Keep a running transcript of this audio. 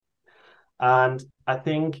And I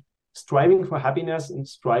think striving for happiness and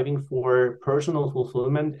striving for personal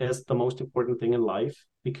fulfillment is the most important thing in life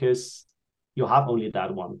because you have only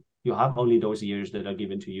that one. You have only those years that are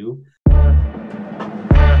given to you.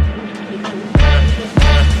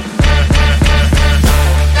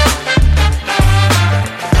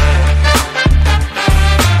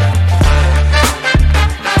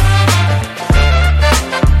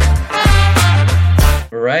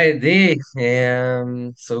 Righty.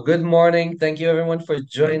 So good morning. Thank you everyone for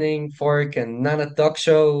joining for Kanana Talk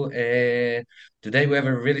Show. Today we have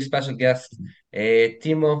a really special guest,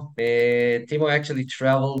 Timo. Timo actually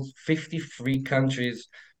traveled 53 countries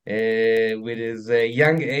with his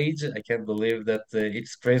young age. I can't believe that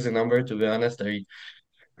it's crazy number, to be honest. I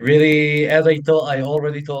really, as I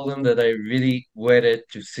already told him that I really waited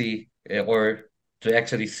to see or to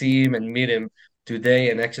actually see him and meet him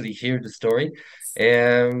today and actually hear the story.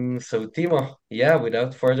 So Timo, yeah,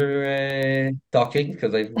 without further talking,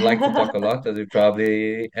 because I like to talk a lot, as you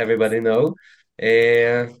probably everybody know.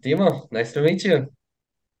 Timo, nice to meet you.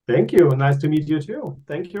 Thank you. Nice to meet you too.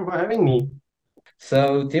 Thank you for having me.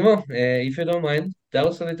 So, Timo, if you don't mind, tell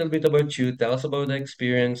us a little bit about you. Tell us about the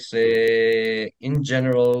experience in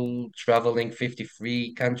general, traveling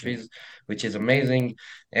 53 countries, which is amazing.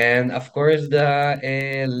 And of course,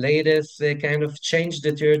 the latest kind of change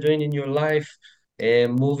that you're doing in your life,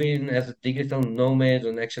 moving as a digital nomad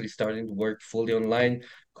and actually starting to work fully online.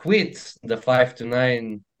 Quit the 5 to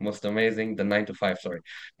 9, most amazing, the 9 to 5, sorry.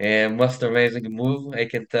 Most amazing move, I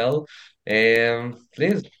can tell.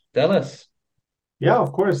 Please tell us. Yeah,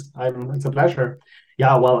 of course. It's a pleasure.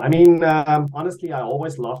 Yeah, well, honestly, I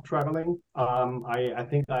always loved traveling. I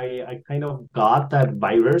think I kind of got that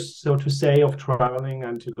virus, so to say, of traveling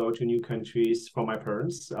and to go to new countries from my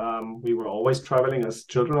parents. We were always traveling as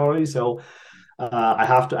children already, so I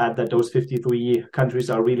have to add that those 53 countries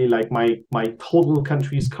are really like my total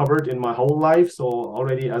countries covered in my whole life. So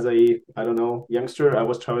already as a, I don't know, youngster, I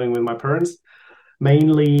was traveling with my parents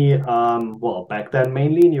mainly, well, back then,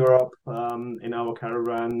 mainly in Europe, in our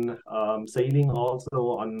caravan, sailing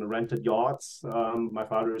also on rented yachts. My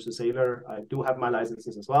father is a sailor. I do have my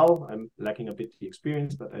licenses as well. I'm lacking a bit the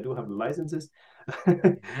experience, but I do have the licenses.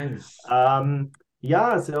 Nice.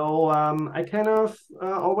 Yeah, so I kind of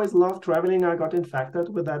always loved traveling. I got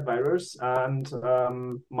infected with that virus, and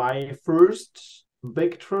my first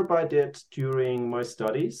big trip I did during my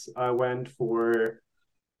studies, I went for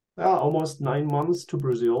almost 9 months to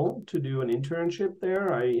Brazil to do an internship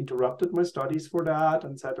there. I interrupted my studies for that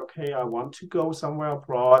and said, okay, I want to go somewhere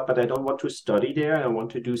abroad, but I don't want to study there. I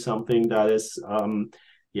want to do something that is,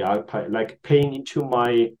 like paying into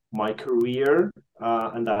my career,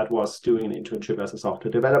 and that was doing an internship as a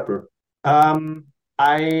software developer.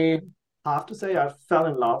 I have to say I fell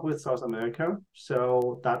in love with South America.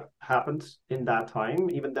 So that happened in that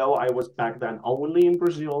time, even though I was back then only in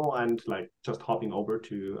Brazil and like just hopping over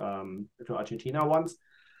to Argentina once.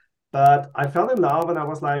 But I fell in love and I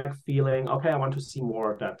was like feeling, okay, I want to see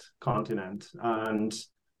more of that continent. And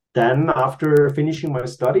then after finishing my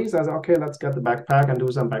studies, I said, okay, let's get the backpack and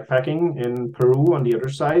do some backpacking in Peru on the other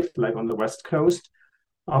side, like on the west coast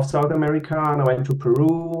of South America. And I went to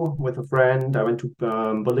Peru with a friend. I went to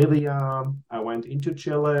Bolivia. I went into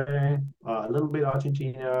Chile, a little bit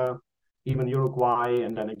Argentina, even Uruguay,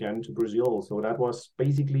 and then again to Brazil. So that was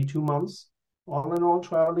basically 2 months all in all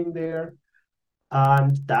traveling there.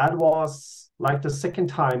 And that was like the second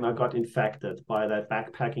time I got infected by that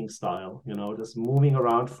backpacking style, just moving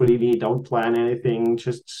around freely, don't plan anything,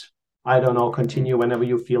 just, I don't know, continue whenever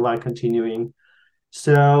you feel like continuing.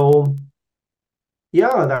 So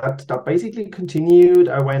yeah, that basically continued.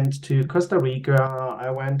 I went to Costa Rica. I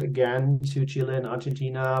went again to Chile and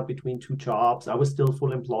Argentina between two jobs. I was still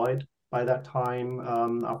full employed by that time.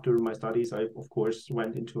 After my studies, I of course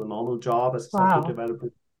went into a normal job as a software Wow.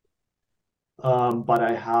 developer. But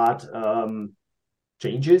I had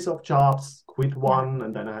changes of jobs, quit Yeah. one,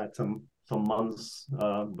 and then I had some months,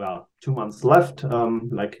 2 months left,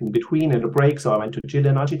 like in between in a break. So I went to Chile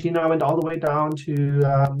and Argentina. I went all the way down to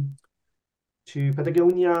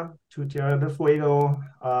Patagonia, to Tierra del Fuego,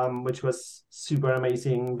 which was super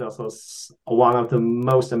amazing. That was one of the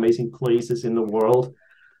most amazing places in the world.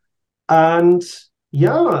 And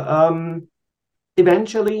yeah,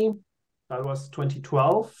 eventually, that was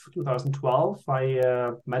 2012. I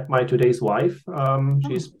met my today's wife. Oh,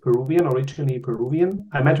 She's Peruvian, originally Peruvian.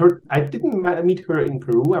 I met her. I didn't meet her in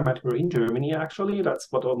Peru. I met her in Germany, actually. That's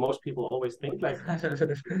what most people always think. Like, met That's her in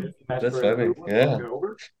funny. Peru and brought Yeah. her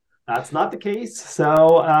over. That's not the case. So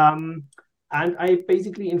And I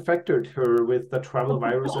basically infected her with the travel Oh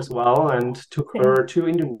my virus as God. well and took Okay. her to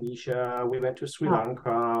Indonesia. We went to Sri Wow.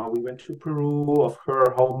 Lanka. We went to Peru, of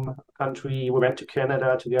her home country. We went to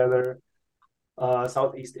Canada together,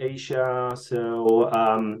 Southeast Asia. So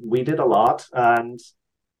we did a lot.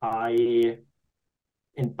 I,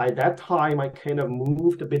 and by that time, I kind of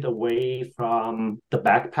moved a bit away from the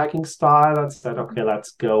backpacking style and said, okay,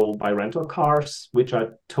 let's go by rental cars, which I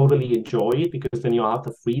totally enjoyed because then you have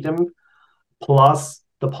the freedom plus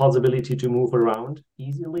the possibility to move around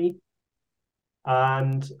easily.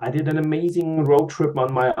 And I did an amazing road trip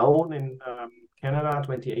on my own in Canada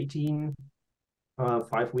 2018,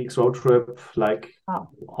 5 weeks road trip, like Wow.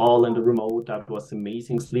 all in the remote. That was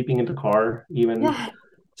amazing. Sleeping in the car, even. Yeah.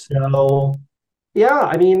 So, yeah,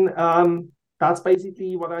 I mean, that's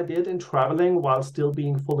basically what I did in traveling while still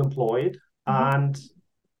being full employed. Mhm. And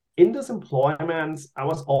in this employment, I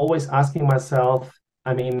was always asking myself,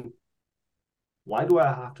 I mean, why do I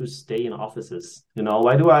have to stay in offices?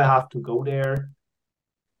 Why do I have to go there?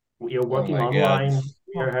 We are Oh working my God. online,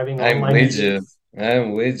 we are Oh. having I'm online with you. meetings.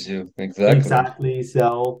 I'm with you. Exactly. Exactly.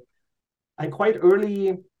 So I quite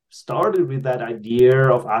early started with that idea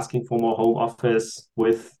of asking for more home office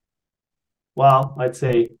with, well, I'd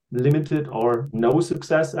say limited or no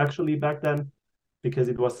success actually back then, because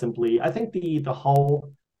it was simply, I think the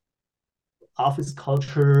whole office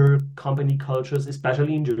culture, company cultures,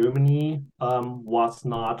 especially in Germany, was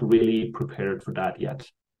not really prepared for that yet.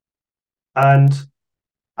 And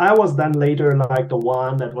I was then later like the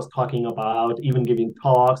one that was talking about even giving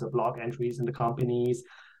talks or blog entries in the companies,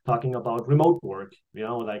 talking about remote work,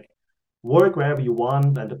 like work wherever you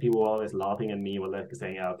want. And the people were always laughing at me, were like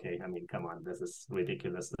saying, "Yeah, okay, I mean, come on, this is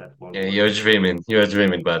ridiculous. That won't Yeah, work." you're dreaming. You're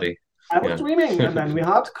dreaming, buddy. I was Yeah. dreaming, and then we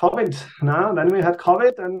had COVID. Now, then we had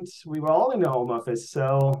COVID, and we were all in the home office. So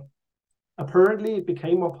apparently, it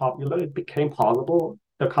became more popular. It became possible.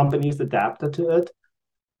 The companies adapted to it,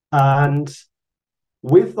 and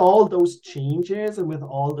with all those changes and with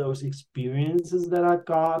all those experiences that I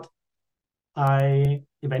got, I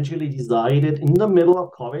eventually decided in the middle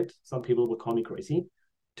of COVID, some people would call me crazy,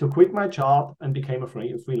 to quit my job and became a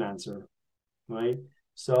freelancer, right?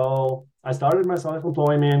 So I started my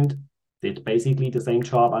self-employment, did basically the same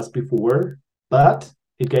job as before, but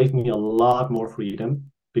it gave me a lot more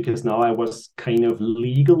freedom because now I was kind of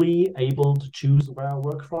legally able to choose where I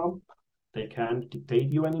work from. They can't dictate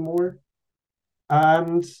you anymore.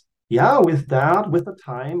 And yeah, with that, with the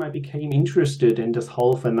time, I became interested in this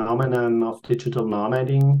whole phenomenon of digital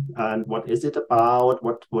nomading and what is it about?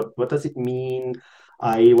 What does it mean?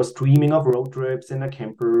 I was dreaming of road trips in a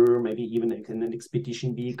camper, maybe even in an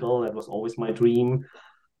expedition vehicle. That was always my dream.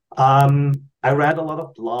 I read a lot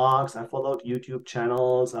of blogs, I followed YouTube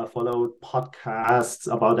channels, I followed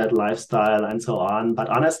podcasts about that lifestyle and so on. But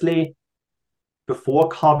honestly, before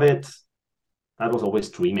COVID, that was always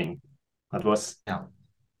dreaming. That was Yeah.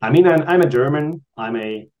 I mean, I'm a German. I'm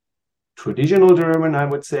a traditional German, I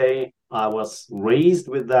would say. I was raised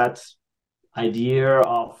with that idea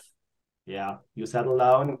of, yeah, you settle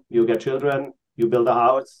down, you get children, you build a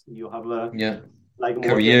house, you have a Yeah. like a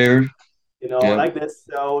mortgage, Career. Yeah. like this.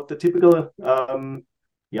 So the typical,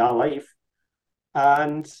 yeah, life.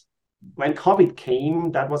 And when COVID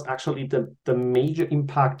came, that was actually the major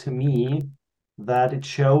impact to me that it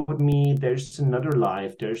showed me there's another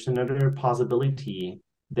life, there's another possibility.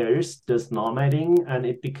 There's this nomading and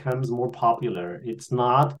it becomes more popular. It's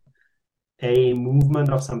not a movement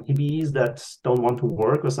of some hippies that don't want to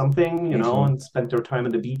work or something, Hmm. and spend their time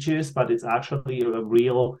on the beaches, but it's actually a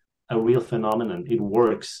real phenomenon. It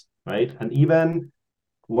works, right? And even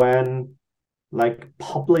when like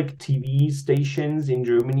public TV stations in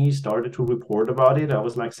Germany started to report about it, I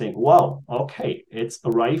was like saying, wow, okay, it's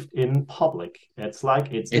arrived in public. It's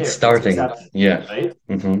like it's It's there, it's starting. accepted, Yeah. right?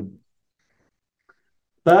 Hmm.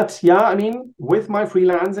 But yeah, I mean, with my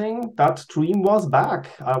freelancing, that dream was back.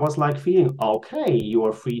 I was like feeling, okay, you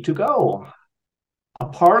are free to go.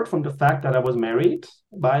 Apart from the fact that I was married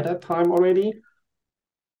by that time already,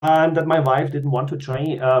 and that my wife didn't want to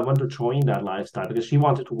join that lifestyle because she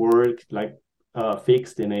wanted to work like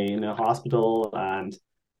fixed in a hospital, and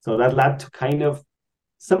so that led to kind of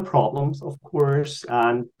some problems, of course,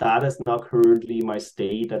 and that is now currently my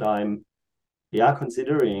state that I'm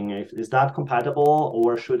considering if is that compatible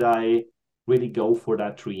or should I really go for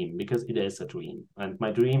that dream because it is a dream and my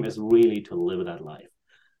dream is really to live that life.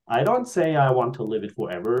 I don't say I want to live it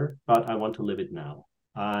forever, but I want to live it now.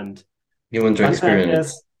 And You want to fun fact experience.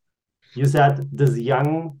 is, you said this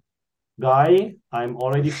young guy. I'm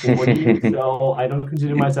already 40, so I don't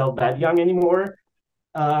consider myself that young anymore.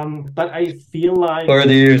 But I feel like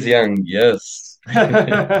 40 years young. Yes.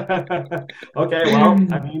 Okay, well,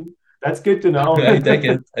 I mean, that's good to know. I take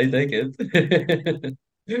it. I take it.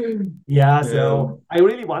 Yeah, Um, so I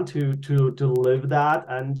really want to live that,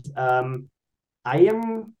 and I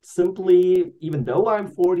am simply, even though I'm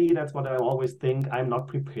 40, that's what I always think, I'm not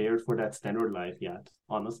prepared for that standard life yet,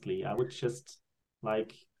 honestly. I would just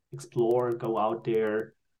like explore, go out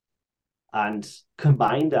there and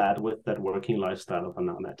combine that with that working lifestyle of a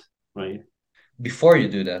nomad, right? Before you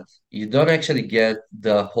do that, you don't actually get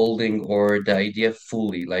the holding or the idea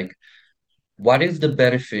fully. Like, what is the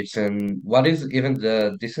benefits and what is even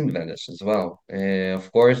the disadvantage as well?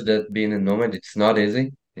 Of course, that being a nomad, it's not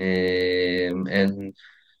easy. And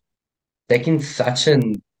taking such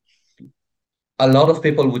an a lot of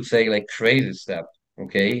people would say like crazy step.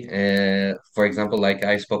 Okay. For example, like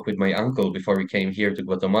I spoke with my uncle before we came here to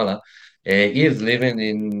Guatemala. He is living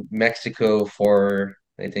in Mexico for,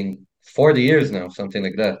 I think, 40 years now, something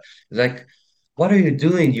like that. It's like, what are you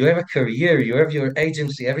doing? You have a career, you have your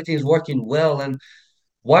agency, everything is working well. And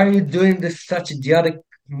why are you doing this such idiotic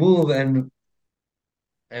move? And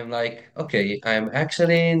I'm like, okay, I'm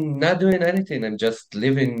actually not doing anything. I'm just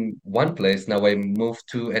living one place. Now I moved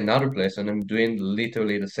to another place and I'm doing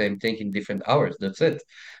literally the same thing in different hours. That's it.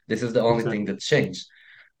 This is the only thing Exactly. that changed.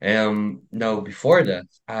 Now before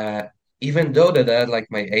that, even though that I had like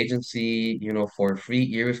my agency, for 3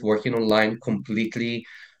 years working online completely,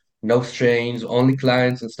 no strains, only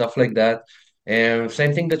clients and stuff like that. And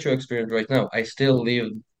same thing that you're experiencing right now. I still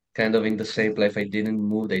live kind of in the same place. I didn't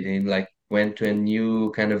move. I didn't like went to a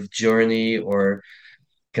new kind of journey or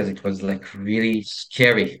because it was like really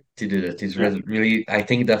scary to do that. It's Yeah. really, I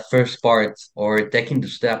think the first part or taking the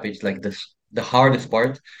step is like the hardest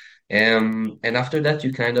part. And after that,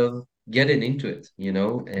 you kind of getting into it,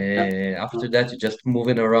 Yeah. after that, you're just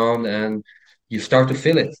moving around and you start to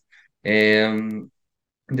feel it. Um,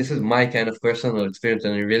 this is my kind of personal experience,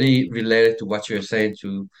 and I really related to what you're saying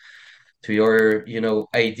to your,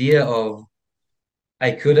 idea of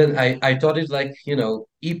I thought it's like,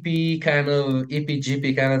 EP kind of EPGP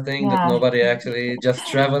kind of thing that Yeah. nobody actually just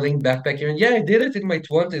traveling backpacking. And yeah, I did it in my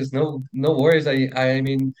 20s. No worries. I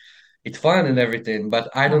mean it's fun and everything, but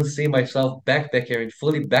I Yeah. don't see myself backpacking,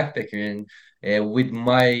 fully backpacking with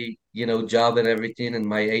my, job and everything and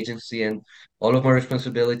my agency and all of my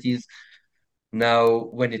responsibilities. Now,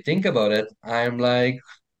 when you think about it, I'm like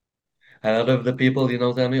a lot of the people,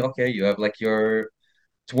 tell me, okay, you have like your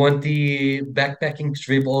 20 backpacking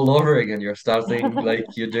trip all over again. You're starting like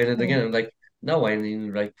you're doing it Yeah. again. I'm like, no, I'm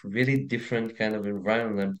in like really different kind of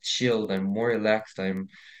environment. I'm chilled, I'm more relaxed, I'm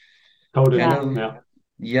kind Totally. Yeah. of Yeah.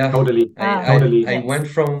 yeah. Totally. I Wow. I Totally. I Yes. went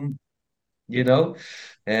from you know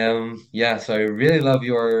yeah, so I really love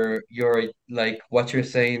your like what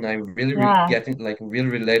you're saying. I really Yeah. getting like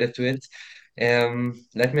really related to it.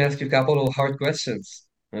 Let me ask you a couple of hard questions.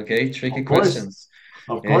 Okay, tricky Of course. questions.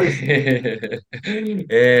 Of course.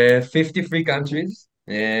 53 countries.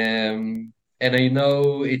 And I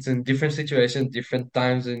know it's in different situations, different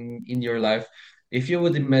times in your life. If you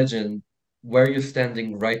would imagine where you're standing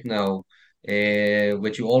right now,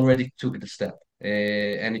 which you already took the step,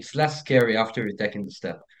 and it's less scary after you're taking the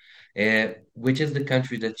step. Which is the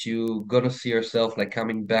country that you gonna see yourself like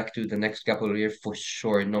coming back to the next couple of years for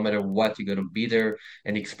sure, no matter what, you're gonna be there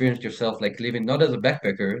and experience yourself like living not as a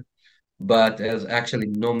backpacker, but as actually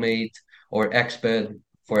nomad or expat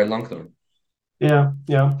for a long term. Yeah.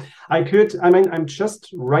 Yeah. I mean, I'm just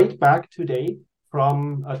right back today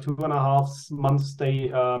from a 2.5 month stay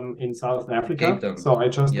in South Cape Africa. Town. So I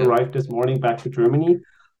just Yeah. arrived this morning back to Germany.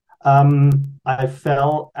 I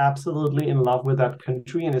fell absolutely in love with that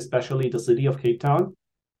country and especially the city of Cape Town.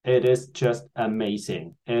 It is just amazing.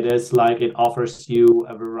 It is like it offers you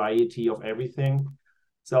a variety of everything.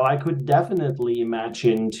 So I could definitely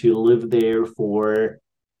imagine to live there for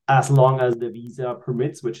as long as the visa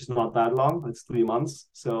permits, which is not that long. It's 3 months.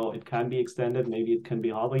 So it can be extended. Maybe it can be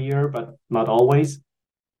half a year, but not always.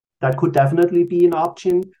 That could definitely be an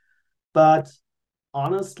option. But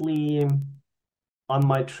honestly, on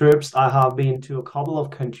my trips, I have been to a couple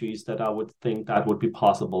of countries that I would think that would be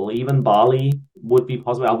possible. Even Bali would be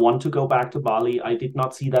possible. I want to go back to Bali. I did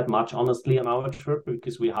not see that much, honestly, on our trip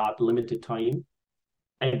because we had limited time.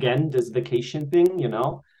 Again, this vacation thing,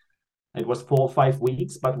 it was 4 or 5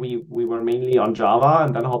 weeks, but we were mainly on Java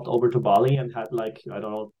and then hopped over to Bali and had like, I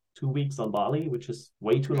don't know, 2 weeks on Bali, which is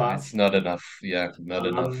way too It's long. not enough. Yeah, not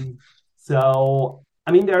enough. Um, so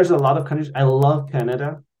I mean, there's a lot of countries. I love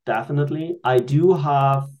Canada, definitely. I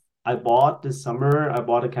bought this summer, I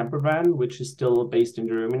bought a camper van, which is still based in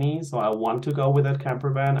Germany. So I want to go with that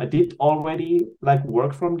camper van. I did already like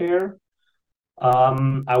work from there.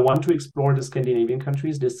 I want to explore the Scandinavian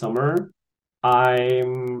countries this summer.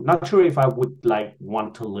 I'm not sure if I would like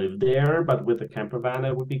want to live there, but with a camper van,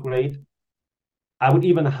 it would be great. I would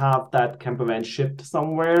even have that camper van shipped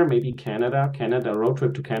somewhere, maybe Canada, road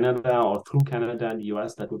trip to Canada or through Canada and the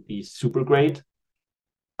US. That would be super great.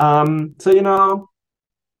 So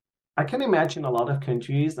I can imagine a lot of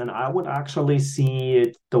countries, and I would actually see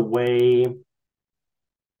it the way,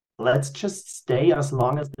 let's just stay as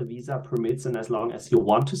long as the visa permits and as long as you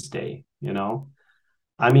want to stay.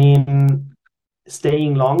 I mean,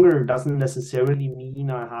 staying longer doesn't necessarily mean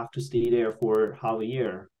I have to stay there for half a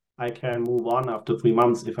year. I can move on after 3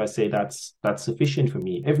 months if I say that's sufficient for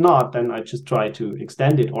me. If not, then I just try to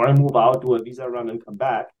extend it, or I move out, do a visa run, and come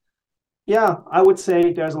back. Yeah, I would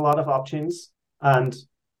say there's a lot of options, and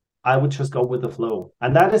I would just go with the flow.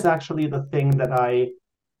 And that is actually the thing that I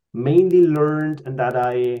mainly learned and that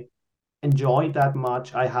I enjoyed that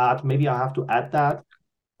much. Maybe I have to add that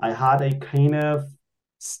I had a kind of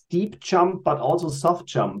steep jump, but also soft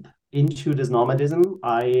jump into this nomadism.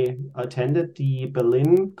 I attended the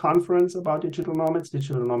Berlin conference about digital nomads,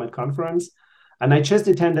 digital nomad conference. And I just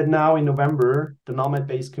attended now in November the Nomad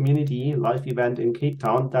based community live event in Cape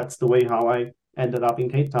Town. That's the way how I ended up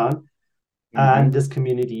in Cape Town. And Hmm. this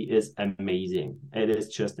community is amazing. It is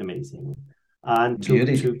just amazing. And to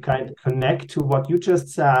Beauty. kind of connect to what you just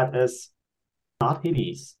said is not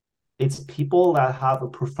hippies. It's people that have a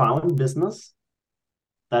profound business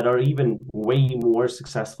that are even way more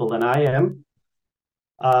successful than I am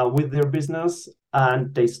with their business,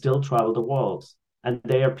 and they still travel the world. And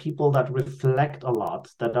they are people that reflect a lot,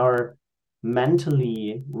 that are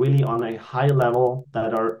mentally really on a high level,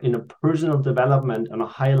 that are in a personal development on a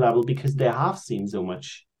high level because they have seen so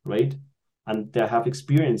much, right? And they have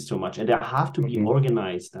experienced so much, and they have to be Hmm.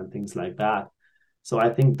 organized and things like that. So I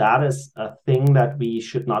think that is a thing that we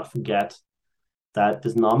should not forget, that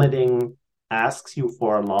this nomading asks you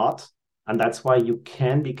for a lot. And that's why you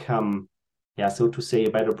can become, yeah, so to say,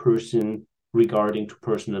 a better person regarding to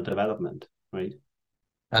personal development, right?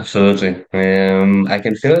 Absolutely. I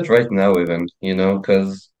can feel it right now even,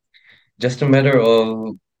 because just a matter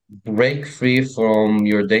of break free from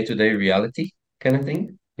your day-to-day reality kind of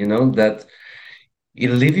thing, that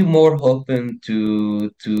it'll leave you more open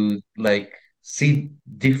to like see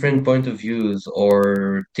different point of views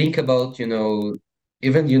or think about,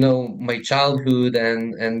 even, my childhood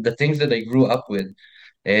and the things that I grew up with.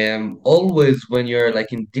 Always when you're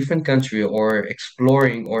like in different country or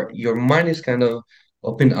exploring, or your mind is kind of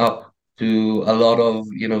open up to a lot of,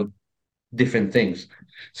 different things.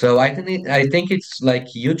 So I think it's like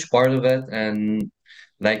huge part of it, and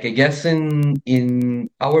like I guess in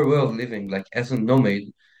our way of living, like as a nomad,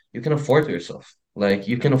 you can afford to yourself. Like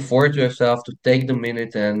you Yeah. can afford to yourself to take the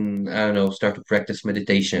minute and I don't know, start to practice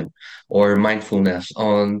meditation or mindfulness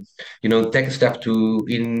on, take a step to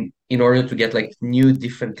in order to get like new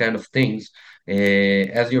different kind of things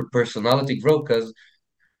as your personality grow. Because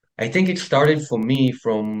I think it started for me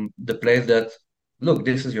from the place that, look,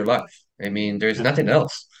 this is your life. I mean, there's Yeah. nothing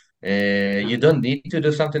else. Yeah. You don't need to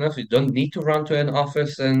do something else. You don't need to run to an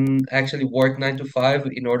office and actually work 9 to 5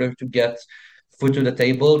 in order to get food to the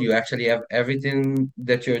table. You actually have everything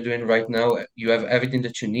that you're doing right now. You have everything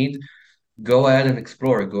that you need. Go ahead and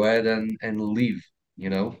explore. Go ahead and live,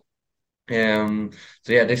 you know? So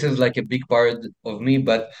yeah, this is like a big part of me,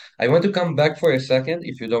 but I want to come back for a second,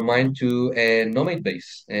 if you don't mind, to Nomad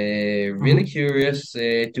Base. Really Mhm. curious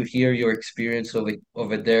to hear your experience of it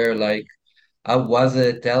over there. Like, how was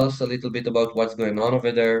it? Tell us a little bit about what's going on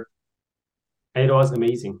over there. It was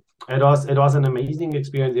amazing. It was an amazing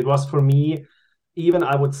experience. It was for me, even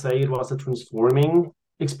I would say it was a transforming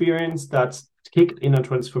experience that kicked in a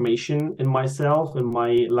transformation in myself, in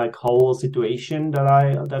my like whole situation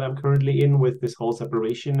that I'm currently in with this whole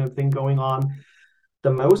separation and thing going on.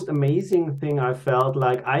 The most amazing thing I felt,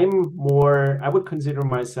 like I would consider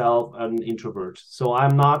myself an introvert. So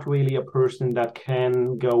I'm not really a person that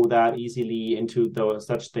can go that easily into those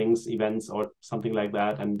such things, events or something like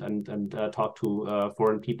that, and talk to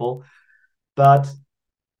foreign people. But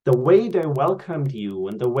the way they welcomed you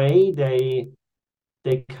and the way they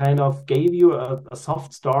kind of gave you a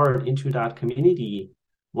soft start into that community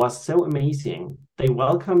was so amazing. They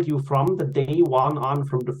welcomed you from the day one on,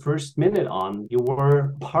 from the first minute on. You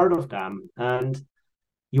were part of them, and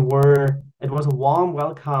it was a warm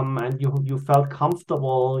welcome, and you felt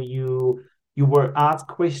comfortable. You were asked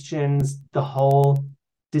questions. The whole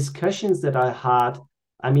discussions that I had,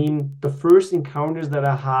 I mean, the first encounters that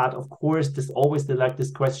I had, of course, there's always like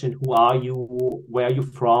this question: who are you? Where are you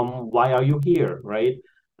from? Why are you here? Right?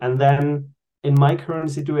 And then in my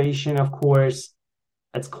current situation, of course,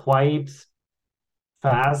 it's quite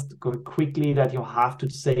fast, go quickly that you have to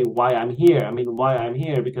say why I'm here. I mean, why I'm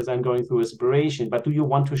here because I'm going through a separation. But do you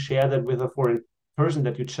want to share that with a foreign person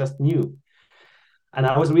that you just knew? And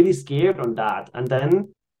I was really scared on that. And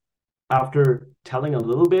then after telling a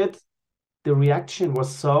little bit, the reaction was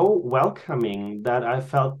so welcoming that I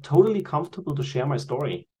felt totally comfortable to share my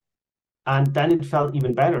story. And then it felt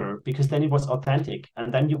even better because then it was authentic.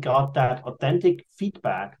 And then you got that authentic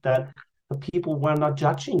feedback that the people were not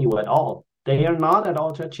judging you at all. They are not at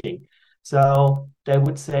all judging. So they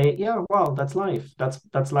would say, yeah, well, that's life.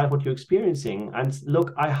 That's life what you're experiencing. And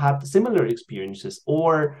look, I had similar experiences,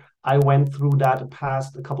 or I went through that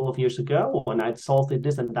past a couple of years ago and I solved it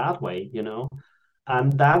this and that way.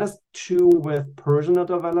 And that is true with personal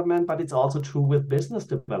development, but it's also true with business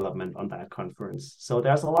development on that conference. So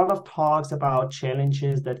there's a lot of talks about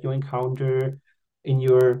challenges that you encounter in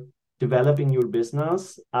your developing your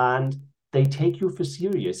business, and they take you for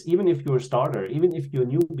serious, even if you're a starter, even if you're a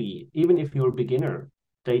newbie, even if you're a beginner,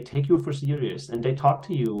 they take you for serious and they talk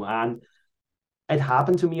to you. And it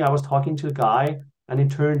happened to me. I was talking to a guy, and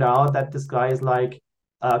it turned out that this guy is like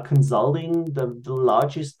consulting the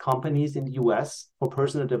largest companies in the US for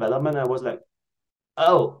personal development. I was like,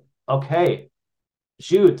 oh, okay,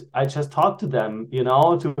 shoot, I just talked to them,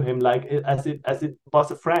 to him like as it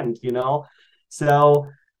was a friend. So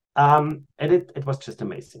and it was just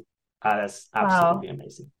amazing. That's Wow, absolutely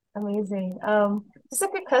amazing. amazing. Just a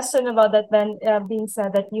quick question about that then, being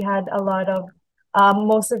said that you had a lot of,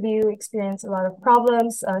 most of you experienced a lot of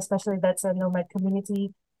problems, especially that's a nomad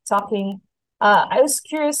community talking. I was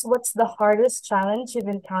curious, what's the hardest challenge you've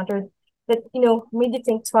encountered that, made you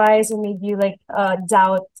think twice or made you like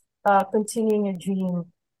doubt continuing your dream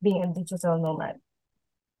being a digital nomad?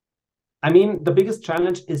 I mean, the biggest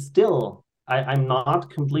challenge is still, I'm not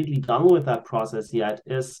completely done with that process yet,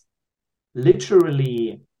 is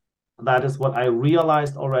literally that is what I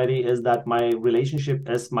realized already is that my relationship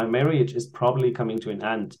as my marriage is probably coming to an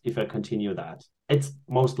end if I continue that. It's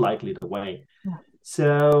most likely the way. Yeah.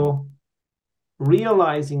 So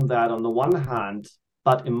realizing that on the one hand,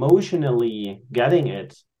 but emotionally getting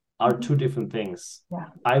it are Mhm. two different things. Yeah.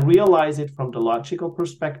 I realize it from the logical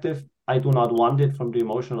perspective. I do not want it from the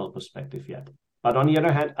emotional perspective yet. But on the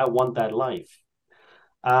other hand, I want that life.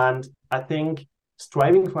 And I think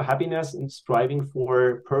striving for happiness and striving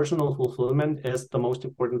for personal fulfillment is the most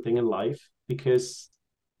important thing in life because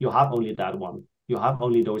you have only that one. You have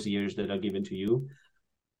only those years that are given to you.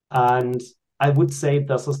 And I would say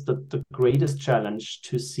this is the greatest challenge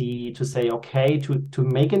to say, okay, to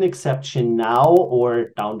make an exception now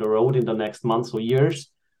or down the road in the next months or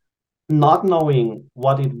years, not knowing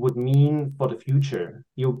what it would mean for the future.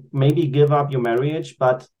 You maybe give up your marriage,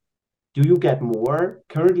 but do you get more?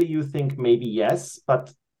 Currently, you think maybe yes,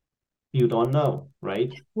 but you don't know,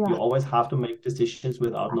 right? You Yeah. always have to make decisions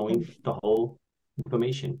without knowing Exactly. the whole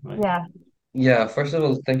information, right? Yeah. Yeah, first of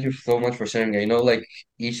all, thank you so much for sharing. I know like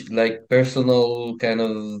each like personal kind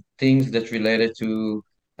of things that related to,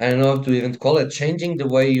 I don't know how to even call it, changing the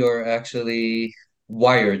way you're actually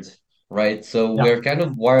wired, right? So Yeah. we're kind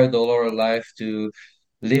of wired all our life to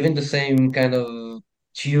live in the same kind of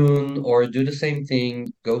tune or do the same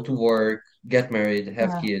thing, go to work, get married,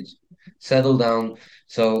 have Yeah. kids, settle down.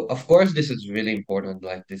 So of course this is really important.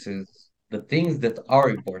 Like this is the things that are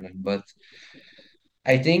important, but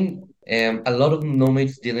I think a lot of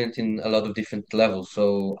nomads deal it in a lot of different levels.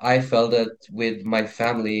 So I felt that with my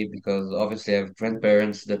family because obviously I have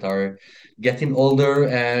grandparents that are getting older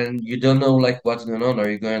and you don't know like what's going on. Are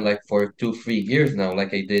you going like for 2, 3 years now,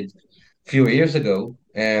 like I did few years ago?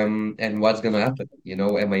 And what's gonna happen?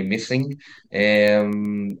 Am I missing?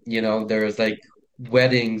 There's like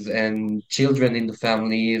weddings and children in the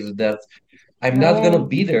families that I'm not gonna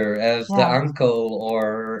Right. be there as the Yeah. uncle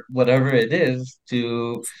or whatever it is to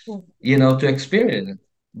It's true. experience it.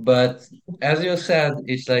 But as you said,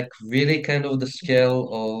 it's like really kind of the scale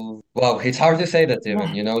of, wow, it's hard to say that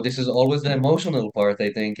even, Yeah. this is always the emotional part,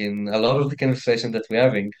 I think, in a lot of the conversation that we're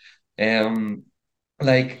having. Um,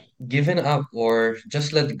 like giving up or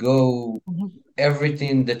just let go Mhm.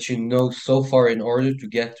 everything that you know so far in order to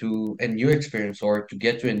get to a new experience or to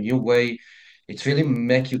get to a new way. It's really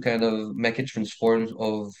make you kind of make it transform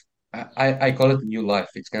of I call it a new life.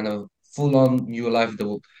 It's kind of full on new life.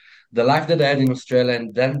 The life that I had in Australia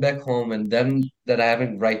and then back home and then that I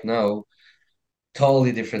having right now,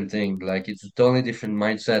 totally different thing. Like it's a totally different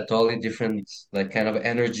mindset, totally different like kind of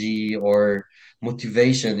energy or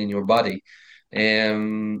motivation in your body.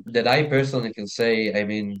 That I personally can say, I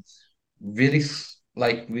mean, really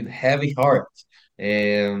like with heavy heart.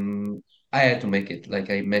 I had to make it. Like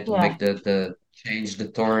I had to Yeah. make the change, the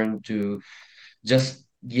turn to just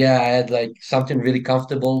yeah, I had like something really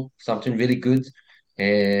comfortable, something really good,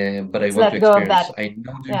 but I Let's want to let go of experience. that. I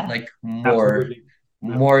know there's Yeah. like more, Absolutely.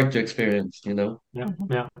 Yeah. more to experience, you know? Yeah,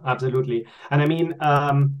 Mhm. yeah, absolutely. And I mean,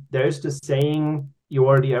 there's this saying, you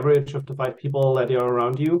are the average of the five people that are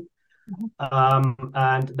around you. Mhm.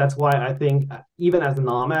 And that's why I think even as a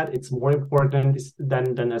nomad, it's more important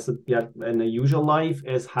than as a yeah, in a usual life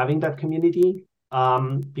is having that community.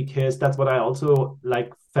 Because that's what I also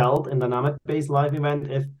like felt in the nomad-based live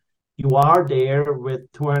event. If you are there with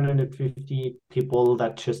 250 people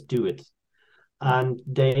that just do it, Yeah. and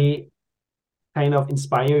they kind of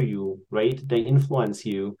inspire you, right? They influence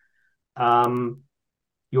you. Um,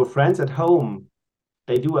 your friends at home,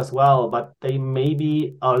 they do as well, but they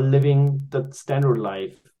maybe are living the standard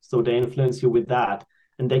life. So they influence you with that.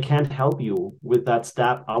 And they can't help you with that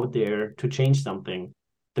step out there to change something.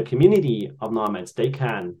 The community of nomads, they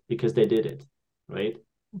can because they did it, right?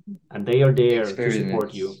 Mhm. And they are The there to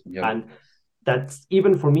support you. experience, yeah. And that's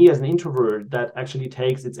even for me as an introvert that actually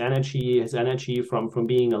takes his energy from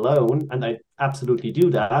being alone. And I absolutely do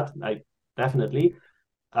that. I definitely.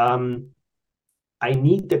 Um, I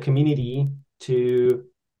need the community to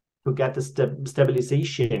get the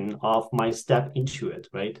stabilization of my step into it,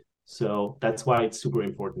 right? So that's why it's super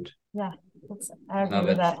important. Yeah. I agree Love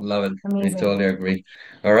with it, that. love it. I Amazing. totally agree.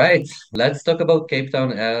 All right, let's talk about Cape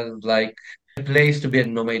Town as like a place to be a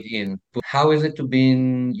nomad in. How is it to be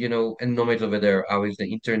in, a nomad over there? How is the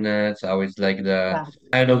internet? How is like Yeah.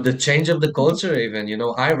 I don't know, the change of the culture even,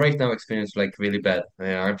 I right now experience like really bad.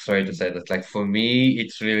 Yeah, I'm sorry to say that. Like for me,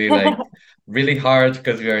 it's really like really hard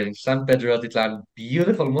because we are in San Pedro Atitlan,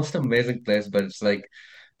 beautiful, most amazing place, but it's like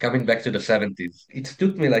coming back to the 70s. It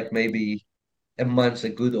took me like maybe a month, a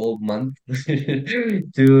good old month,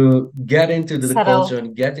 to get into the culture Settle.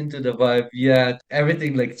 and get into the vibe. Yeah,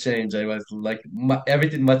 everything like changed. I was like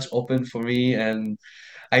everything much open for me, and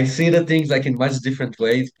I see the things like in much different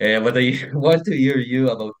ways. But I want to hear you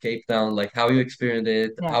about Cape Town, like how you experienced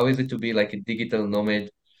it. Yeah. How is it to be like a digital nomad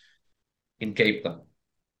in Cape Town?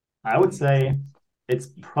 I would say it's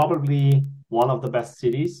probably one of the best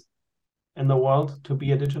cities in the world to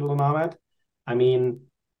be a digital nomad. I mean,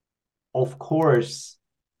 of course,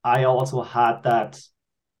 I also had that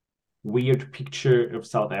weird picture of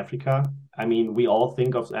South Africa. I mean, we all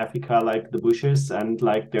think of Africa like the bushes and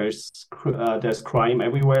like there's crime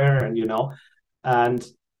everywhere, and and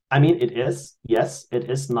I mean, it is, yes, it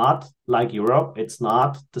is not like Europe. It's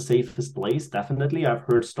not the safest place. Definitely, I've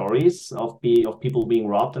heard stories of people being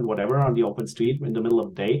robbed and whatever on the open street in the middle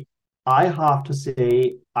of the day. I have to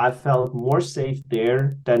say, I felt more safe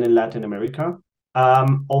there than in Latin America.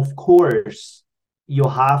 Of course, you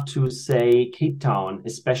have to say Cape Town,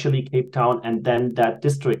 especially Cape Town, and then that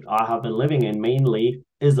district I have been living in mainly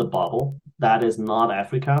is a bubble. That is not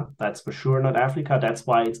Africa. That's for sure not Africa. That's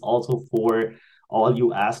why it's also for all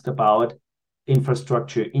you asked about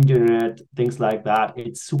infrastructure, internet, things like that.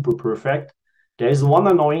 It's super perfect. There's one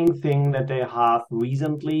annoying thing that they have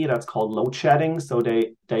recently that's called load shedding. So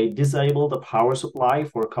they disable the power supply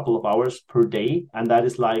for a couple of hours per day, and that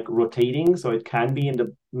is like rotating. So it can be in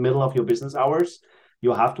the middle of your business hours.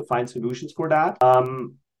 You have to find solutions for that.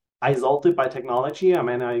 I solved it by technology. I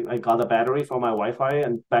mean, I got a battery for my Wi-Fi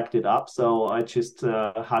and backed it up. So I just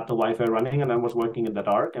had the Wi-Fi running and I was working in the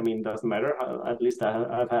dark. I mean, it doesn't matter. At least I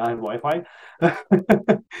have Wi-Fi.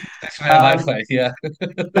 That's my um, Wi-Fi, yeah.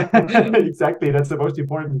 exactly. That's the most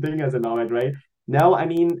important thing as a nomad, right? No, I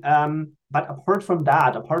mean, but apart from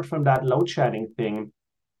that load shedding thing,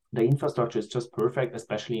 the infrastructure is just perfect,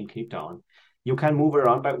 especially in Cape Town. You can move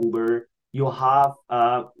around by Uber. You have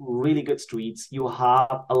really good streets. You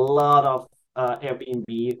have a lot of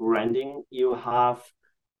Airbnb renting. You have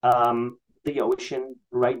the ocean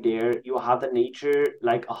right there. You have the nature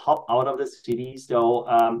like a hop out of the city.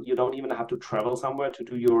 So you don't even have to travel somewhere to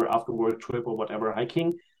do your after work trip or whatever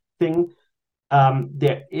hiking thing.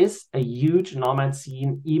 There is a huge nomad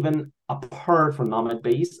scene, even apart from nomad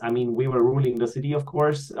base. I mean, we were ruling the city, of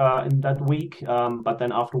course, in that week. But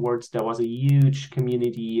then afterwards, there was a huge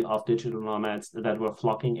community of digital nomads that were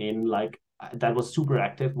flocking in. Like that was super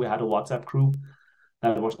active. We had a WhatsApp group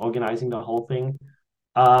that was organizing the whole thing.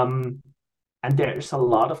 Um, and there's a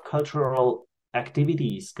lot of cultural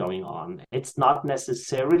activities going on. It's not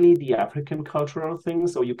necessarily the African cultural thing.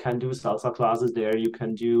 So you can do salsa classes there. You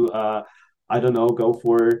can do, I don't know, go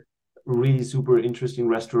for really super interesting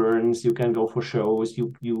restaurants. You can go for shows.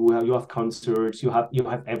 You have concerts. You have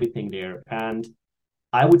everything there. And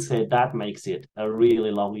I would say that makes it a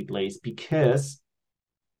really lovely place because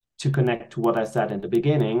to connect to what I said in the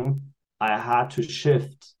beginning, I had to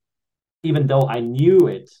shift, even though I knew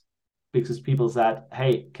it because people said,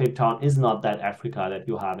 hey, Cape Town is not that Africa that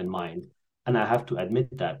you have in mind. And I have to admit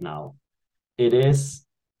that now. It is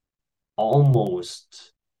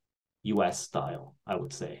almost US style, I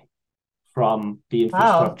would say, from the Wow.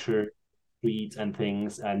 infrastructure, streets, and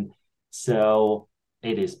things. And so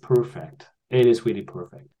it is perfect. It is really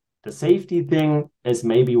perfect. The safety thing is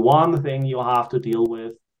maybe one thing you have to deal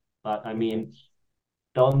with, but I mean,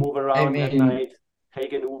 don't move I around at mean, night,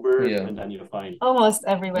 take an Uber, yeah. and then you're fine. Almost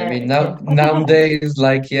I everywhere mean, it now could. nowadays,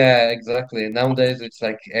 like, yeah, exactly. Nowadays, it's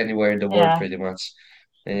like anywhere in the world, Yeah, pretty much.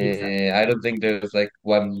 Exactly. I don't think there's like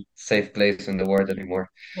one safe place in the world anymore.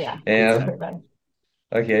 yeah, that's Uh, true, Exactly. man.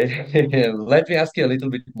 okay, let me ask you a little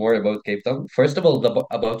bit more about Cape Town. First of all,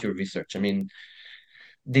 about your research. I mean,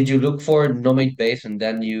 did you look for Nomad base and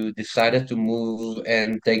then you decided to move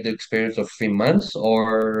and take the experience of 3 months,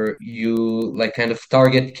 or you like kind of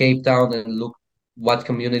target Cape Town and look what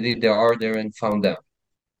community there are there and found them?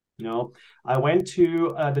 You know, I went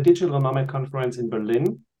to the Digital Nomad conference in Berlin,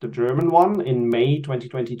 the German one, in May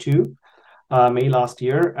 2022, May last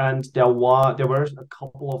year, and there were a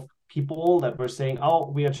couple of people that were saying,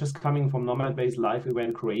 "Oh, we are just coming from Nomad Base Live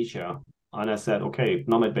event Croatia," and I said, "Okay,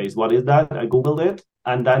 Nomad Base, what is that?" I googled it,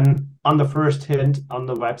 and then on the first hint on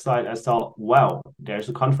the website, I saw, "Wow, there's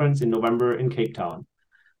a conference in November in Cape Town.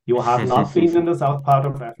 You have not been in the south part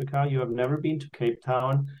of Africa. You have never been to Cape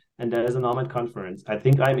Town, and there is a Nomad conference. I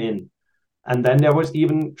think I'm in." And then there was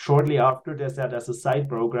even shortly after they said as a side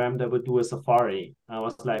program they would do a safari. I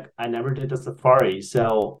was like, I never did a safari,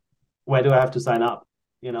 so where do I have to sign up?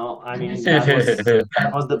 I mean,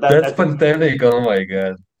 that was the best I That's could fantastic. Oh my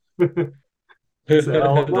God. do. So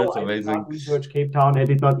no, That's I did amazing. not research Cape Town. I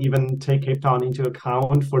did not even take Cape Town into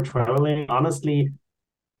account for traveling. Honestly,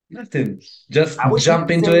 Nothing. Just I would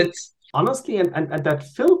jump even into say, it. honestly, and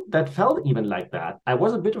that felt even like that. I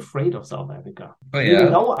was a bit afraid of South Africa, Oh even yeah.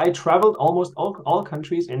 though I traveled almost all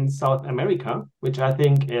countries in South America, which I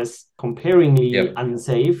think is comparingly Yep.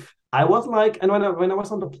 unsafe. I was like, and when I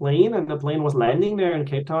was on the plane and the plane was landing there in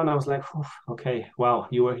Cape Town, I was like, okay, wow,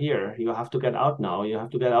 you are here. You have to get out now. You have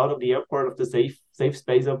to get out of the airport, of the safe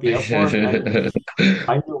space of the airport, and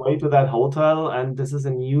find your way to that hotel. And this is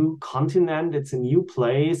a new continent. It's a new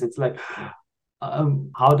place. It's like,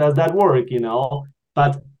 how does that work,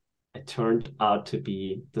 But it turned out to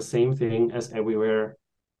be the same thing as everywhere.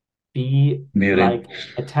 Be Beauty. like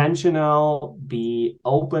attentional, be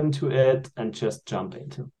open to it, and just jump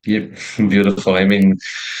into it. Yep. Beautiful. I mean,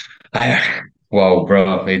 I, wow,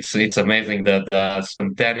 bro, it's amazing that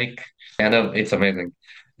spontaneous kind of it's amazing.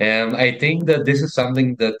 And I think that this is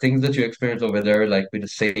something the things that you experience over there, like with the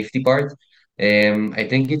safety part. I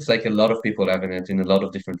think it's like a lot of people having it in a lot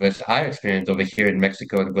of different ways. I experienced over here in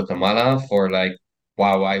Mexico and Guatemala for like,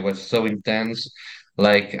 wow, I was so intense.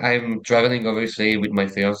 Like I'm traveling obviously with my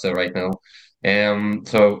fiance right now.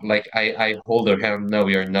 So like I hold her hand, no,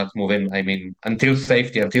 you're not moving. I mean, until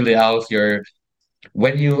safety, until the house, you're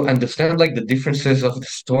when you understand like the differences of the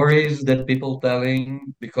stories that people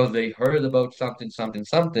telling because they heard about something,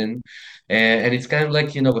 and it's kind of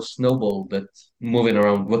like a snowball that's moving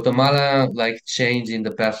around. Guatemala like changed in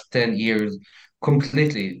the past 10 years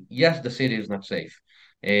completely. Yes, the city is not safe.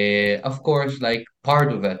 Of course, like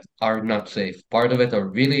part of it are not safe. Part of it are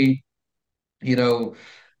really, you know,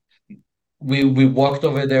 we walked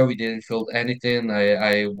over there. We didn't feel anything.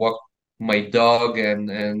 I walked my dog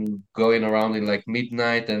and going around in like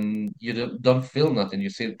midnight, and you don't feel nothing. You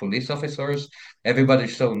see police officers.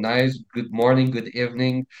 Everybody's so nice. Good morning, good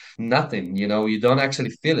evening. Nothing. You don't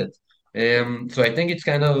actually feel it. So I think it's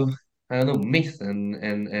kind of I don't know myth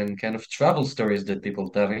and kind of travel stories that people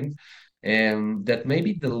telling, that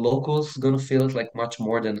maybe the locals gonna feel it like much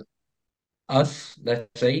more than us,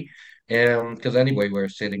 let's say. Because anyway, we're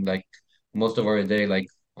sitting like most of our day like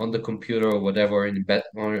on the computer or whatever in bed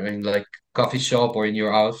or in like coffee shop or in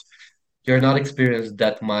your house. You're not experienced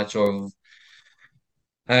that much of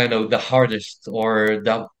I don't know the hardest or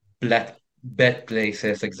the black bad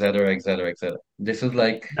places, etc., etc., etc. This is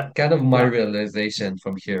like Yeah, kind of my yeah, realization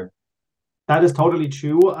from here. that is totally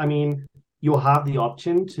true. I mean, you have the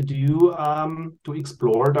option to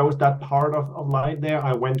explore that part of life there.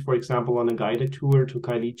 I went, for example, on a guided tour to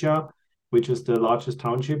Kailicha, which is the largest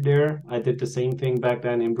township there. I did the same thing back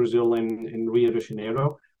then in Brazil in Rio de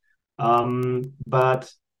Janeiro.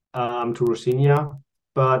 But to Rocinha.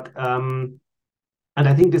 But and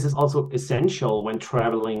I think this is also essential when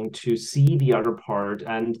traveling to see the other part.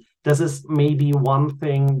 And this is maybe one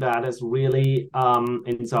thing that is really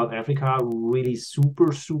in South Africa really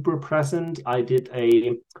super super present. I did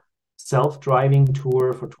a self-driving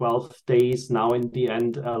tour for 12 days now in the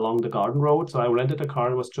end along the Garden Road. So I rented a car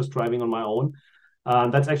and was just driving on my own.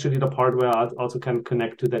 That's actually the part where I also can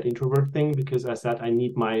connect to that introvert thing because I said I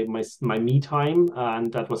need my me time,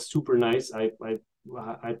 and that was super nice. I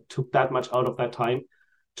took that much out of that time,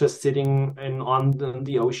 just sitting in on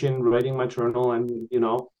the ocean, writing my journal, and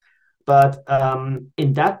But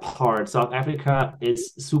in that part, South Africa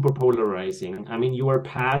is super polarizing. I mean, you are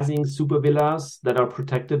passing super villas that are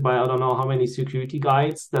protected by I don't know how many security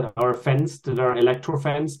guides that are fenced, that are electro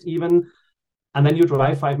fenced even, and then you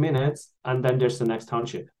drive 5 minutes and then there's the next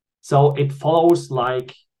township. So it follows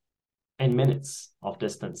like in minutes of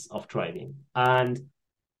distance of driving. And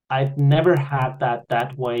I've never had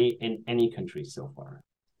that way in any country so far.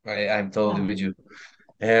 I'm totally Yeah. with you.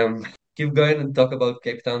 Keep going and talk about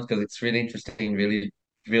Cape Town because it's really interesting, really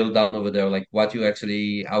drill down over there, like what you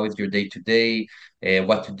actually, how is your day to day,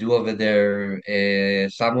 what to do over there,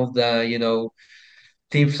 some of the,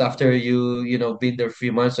 tips after been there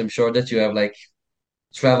 3 months. I'm sure that you have like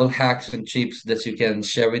travel hacks and tips that you can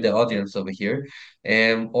share with the audience over here.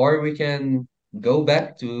 Or we can go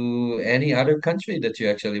back to any other country that you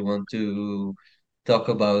actually want to talk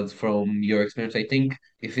about from your experience. I think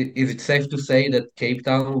if is it safe to say that Cape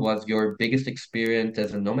Town was your biggest experience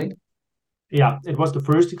as a nomad? Yeah, it was the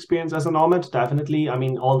first experience as a nomad, definitely. I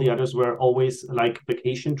mean, all the others were always like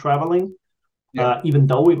vacation traveling, Yeah. even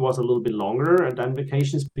though it was a little bit longer than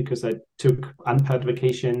vacations because I took unpaid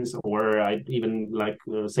vacations or I even like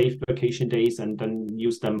saved vacation days and then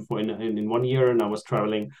used them for in 1 year. And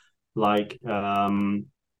like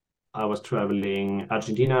I was traveling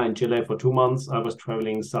Argentina and Chile for 2 months. I was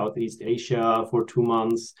traveling Southeast Asia for 2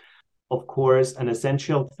 months. Of course, an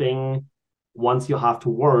essential thing once you have to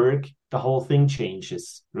work, the whole thing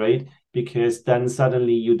changes, right? Because then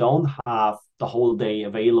suddenly you don't have the whole day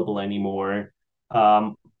available anymore,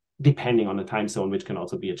 um, depending on the time zone, which can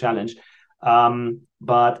also be a challenge.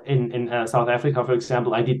 But in South Africa, for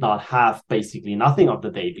example, I did not have basically nothing of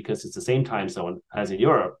the day because it's the same time zone as in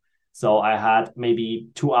Europe. So I had maybe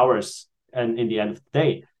 2 hours in the end of the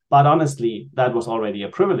day. But honestly, that was already a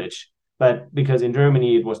privilege. But because in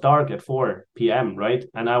Germany it was dark at 4 p.m., right?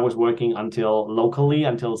 And I was working until locally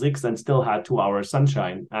until 6 and still had 2 hours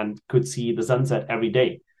sunshine and could see the sunset every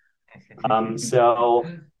day. So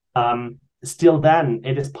still then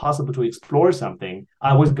it is possible to explore something.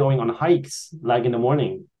 I was going on hikes like in the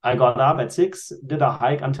morning. I got up at 6, did a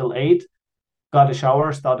hike until 8, got a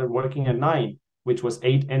shower, started working at 9, which was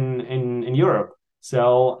 8 in Europe.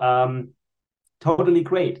 So totally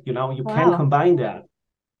great. You can Wow. combine that.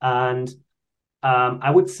 And I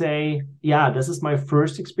would say, yeah, this is my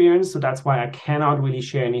first experience. So that's why I cannot really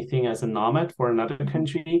share anything as a nomad for another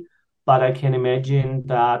country. But I can imagine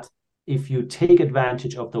that if you take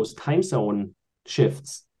advantage of those time zone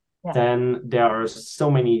shifts, Yeah. then there are so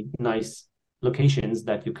many nice locations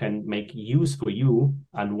that you can make use for you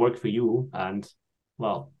and work for you. And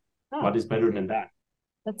well, what Oh, is better than that?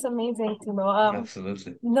 that's amazing, Timo.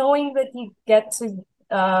 Absolutely. Knowing that you get to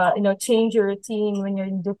change your routine when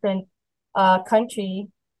you're in different country,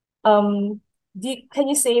 um, can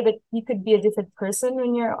you say that you could be a different person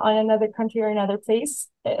when you're on another country or another place,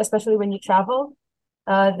 especially when you travel?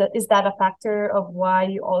 Is that a factor of why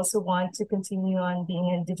you also want to continue on being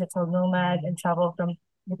a digital nomad and travel from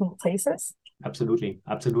different places? Absolutely,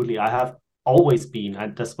 absolutely. I have always been,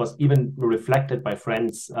 and this was even reflected by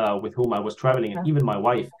friends with whom I was traveling, and Yeah. even my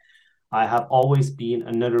wife. I have always been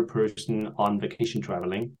another person on vacation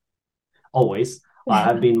traveling. Always. I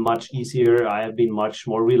have been much easier. I have been much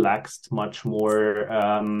more relaxed, much more,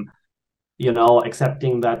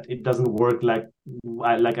 accepting that it doesn't work like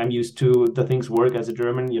I'm used to the things work as a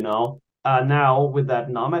German. Now with that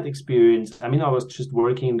nomad experience, I mean, I was just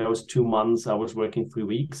working those 2 months. I was working 3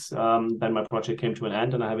 weeks. Then my project came to an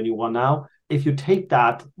end, and I have a new one now. If you take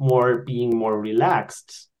that more being more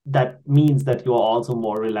relaxed, that means that you're also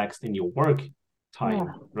more relaxed in your work time,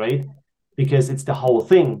 Yeah. right? Because it's the whole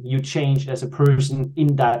thing. You change as a person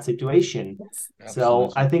in that situation. Yes. So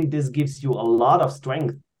I Absolutely. think this gives you a lot of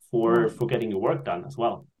strength Yeah. for getting your work done as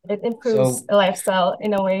well. It improves So, a lifestyle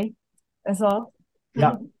in a way as well.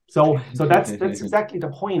 Yeah. So that's exactly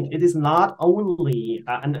the point. It is not only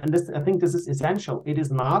and this I think this is essential. It is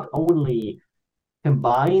not only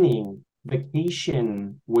combining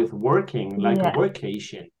vacation with working like a Yeah.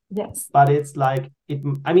 workation, Yes. but it's like it.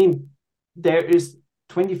 I mean, there is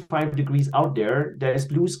 25 degrees out there. There is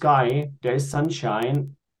blue sky. There is sunshine.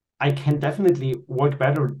 I can definitely work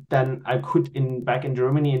better than I could in back in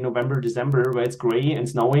Germany in November, December, where it's gray and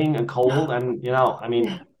snowing and cold. And I mean,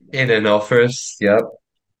 Yeah. in an offers, yep.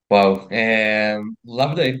 Wow.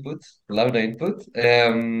 Love the input. Love the input.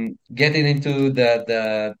 Getting into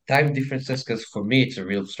the time differences, because for me it's a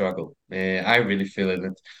real struggle. I really feel it.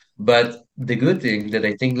 But the good thing that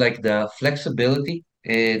I think like the flexibility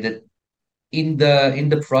that in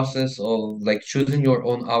the process of like choosing your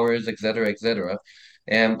own hours, etc., etc.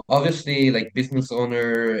 Obviously, like business owner,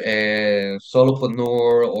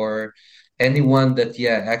 solopreneur, or anyone that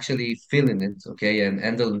actually feeling it, okay, and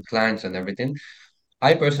handling clients and everything.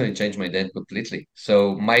 I personally changed my day completely.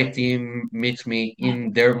 So my team meets me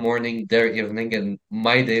in their morning, their evening, and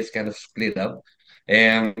my day is kind of split up.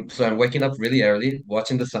 And so I'm waking up really early,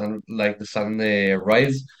 watching the sun, like the sun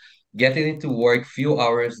rise, getting into work few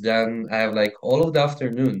hours. Then I have like all of the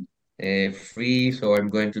afternoon free. So I'm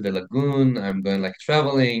going to the lagoon. I'm going like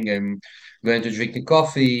traveling. I'm going to drinking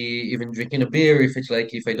coffee, even drinking a beer if it's like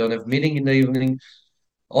if I don't have meeting in the evening,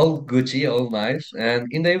 all Gucci, all nice. And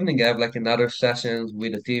in the evening, I have like another sessions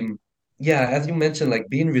with the team. Yeah, as you mentioned, like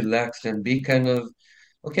being relaxed and be kind of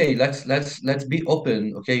okay. Let's be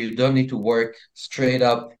open. Okay, you don't need to work straight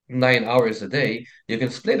up 9 hours a day. You can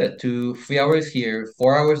split it to 3 hours here,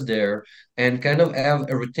 4 hours there, and kind of have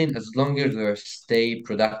a routine as long as you stay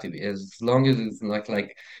productive, as long as it's not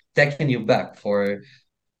like taking you back for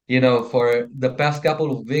for the past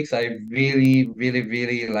couple of weeks, I really, really,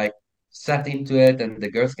 really like sat into it, and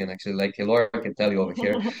the girls can actually like Laura can tell you over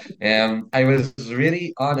here. I was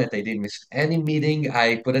really on it. I didn't miss any meeting.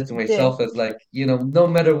 I put it to Yeah. myself as like, no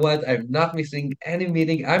matter what, I'm not missing any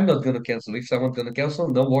meeting. I'm not gonna cancel. If someone's gonna cancel,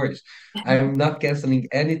 no worries. I'm not canceling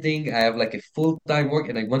anything. I have like a full-time work,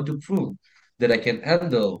 and I want to prove that I can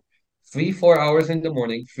handle 3, 4 hours in the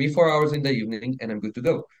morning, 3, 4 hours in the evening, and I'm good to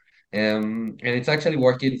go. And it's actually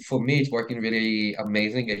working for me. It's working really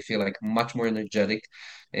amazing. I feel like much more energetic.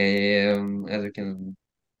 As you can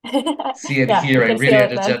see and Yeah, hear, you can I'm really feel it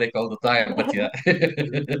then. energetic all the time. But yeah,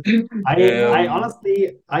 I um, honestly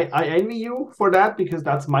I envy you for that because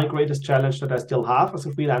that's my greatest challenge that I still have as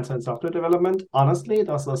a freelancer in software development. Honestly,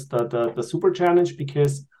 this is the super challenge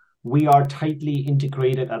because we are tightly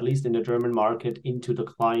integrated, at least in the German market, into the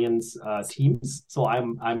clients' teams. So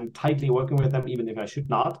I'm tightly working with them, even if I should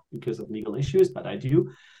not because of legal issues, but I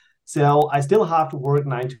do. So I still have to work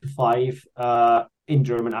 9 to 5 in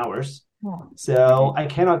German hours. Yeah. So mhm. I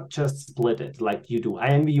cannot just split it like you do. I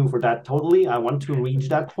envy you for that totally. I want to reach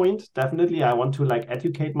that point. Definitely. I want to like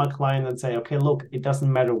educate my client and say, okay, look, it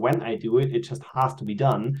doesn't matter when I do it, it just has to be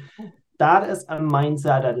done. That is a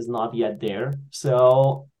mindset that is not yet there.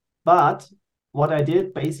 So, but what I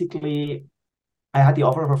did basically, I had the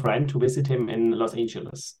offer of a friend to visit him in Los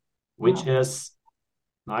Angeles, which Wow. is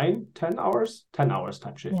 9, 10 hours, 10 hours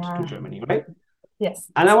time shift to Yeah. Germany, right?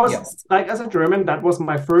 Yes, And I it's was Yeah. almost. like, as a German, that was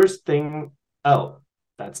my first thing. Oh,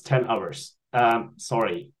 that's 10 hours.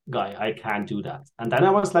 Sorry, guy, I can't do that. And then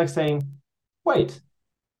I was like saying, wait,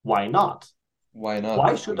 why not? Why not?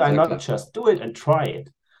 Why should I not Exactly. just do it and try it?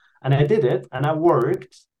 And I did it, and I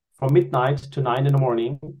worked from midnight to 9 in the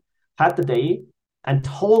morning, had the day, and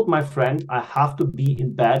told my friend I have to be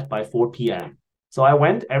in bed by 4 p.m. So I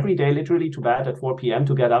went every day literally to bed at 4 p.m.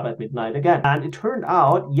 to get up at midnight again. And it turned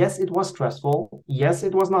out, yes, it was stressful. Yes,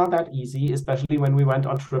 it was not that easy, especially when we went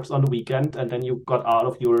on trips on the weekend and then you got out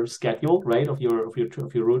of your schedule, right, of your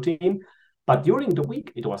routine. But during the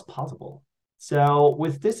week, it was possible. So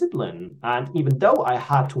with discipline, and even though I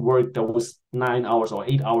had to work those 9 hours or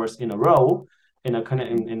 8 hours in a row in a kind of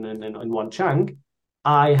Mhm. in one chunk,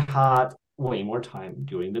 I had way more time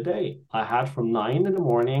during the day. I had from 9 in the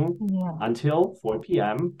morning Yeah. until 4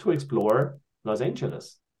 p.m. to explore Los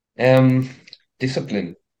Angeles. Um,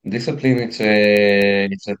 Discipline. Discipline. It's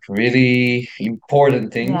a really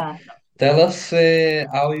important thing. Yeah. Tell us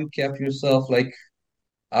how you kept yourself like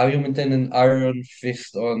how you maintain an iron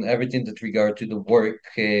fist on everything that regard to the work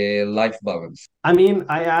life balance. I mean,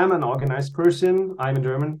 I am an organized person. I'm in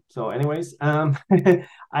German, so anyways, I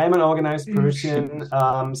am an organized person.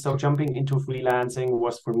 So jumping into freelancing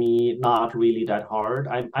was for me not really that hard.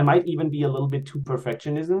 I might even be a little bit too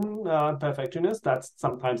perfectionist. That's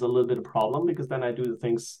sometimes a little bit of a problem because then I do the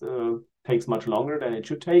things takes much longer than it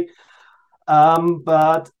should take.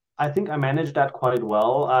 But I think I managed that quite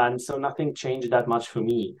well, and so nothing changed that much for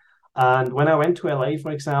me. And when I went to LA,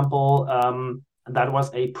 for example, that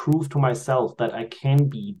was a proof to myself that I can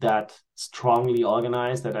be that strongly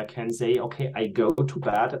organized, that I can say, okay, I go to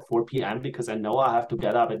bed at 4 p.m. because I know I have to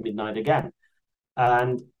get up at midnight again.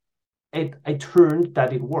 And it turned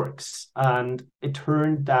that it works, and it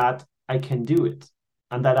turned that I can do it,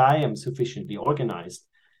 and that I am sufficiently organized.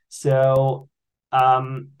 So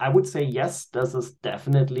I would say yes, this is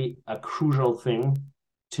definitely a crucial thing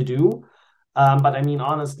to do. But I mean,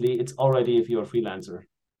 honestly, it's already if you're a freelancer,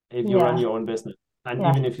 if you run Yeah. your own business. And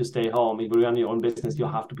Yeah. even if you stay home, if you run your own business, you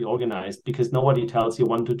have to be organized because nobody tells you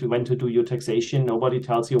when to do your taxation. Nobody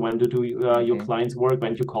tells you when to do your Hmm. client's work,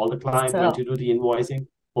 when to call the client, when So to do the invoicing,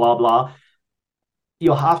 blah, blah.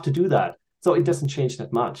 You have to do that. So it doesn't change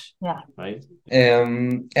that much, yeah. right?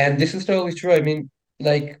 And this is totally true. I mean,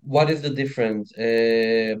 like, what is the difference?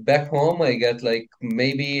 Back home, I get like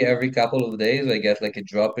maybe every couple of days, I get like a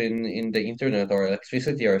drop in the internet or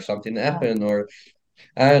electricity or something Yeah. happen, or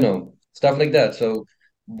I don't know, stuff like that. So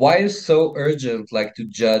why is so urgent, like to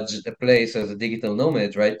judge a place as a digital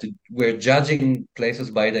nomad, right? We're judging places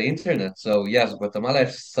by the internet. So yes, Guatemala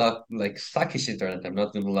has like suckish internet. I'm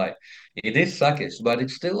not gonna lie, it is suckish, but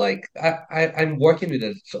it's still like I'm working with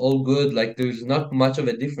it. It's all good. Like there's not much of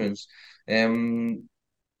a difference. Um,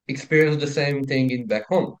 Experience the same thing in back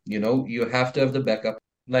home. You know, you have to have the backup,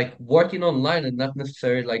 like working online and not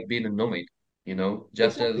necessarily like being a nomad. You know,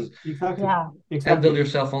 just as Exactly, exactly, Yeah. handle exactly.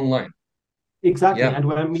 yourself online. Exactly. Yeah. And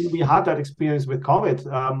when we had that experience with COVID,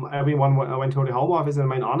 everyone went to the home office. And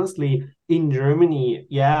I mean, honestly, in Germany,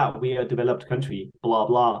 yeah, we are a developed country, blah,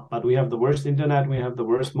 blah, but we have the worst internet. We have the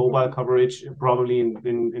worst mobile coverage, probably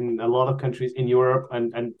in a lot of countries in Europe.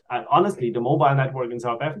 And honestly, the mobile network in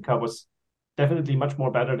South Africa was definitely much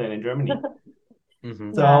more better than in Germany.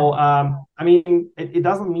 Hmm. Yeah. So, I mean, it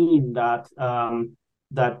doesn't mean that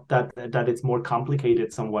that it's more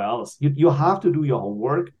complicated somewhere else. You have to do your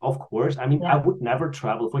homework, of course. I mean, I Yeah. would never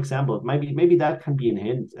travel. For example, maybe that can be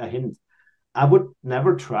a hint. I would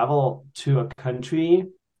never travel to a country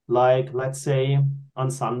like, let's say,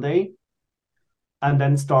 on Sunday and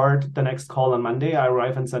then start the next call on Monday. I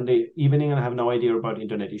arrive on Sunday evening and I have no idea about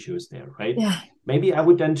internet issues there, right? Yeah. Maybe I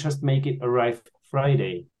would then just make it arrive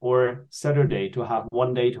Friday or Saturday to have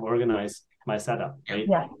one day to organize my setup, right?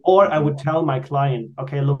 Yeah. Or I Hmm. would tell my client,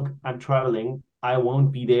 okay, look, I'm traveling. I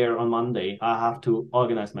won't be there on Monday. I have to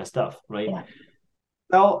organize my stuff, right? Yeah.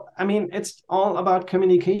 So, I mean, it's all about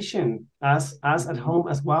communication as at Hmm. home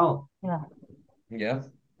as well. Yeah. Yeah,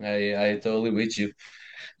 I totally with you.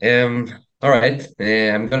 All right.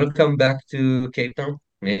 I'm gonna come back to Cape Town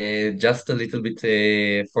just a little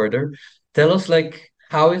bit further. Tell us, like,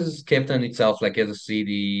 how is Cape Town itself, like, as a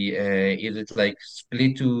city? Is it like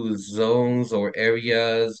split to zones or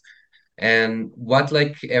areas? And what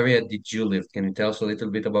like area did you live? Can you tell us a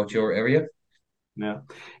little bit about your area? Yeah,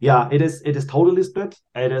 yeah, it is totally split.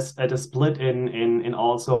 It is split in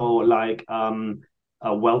also like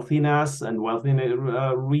wealthiness and wealthiness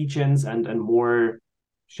regions and more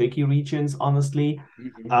shaky regions, honestly.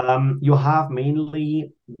 Hmm. You have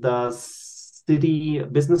mainly the city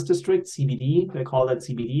business district, CBD. They call that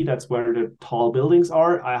CBD. That's where the tall buildings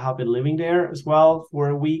are. I have been living there as well for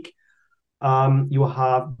a week. You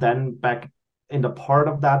have then back in the part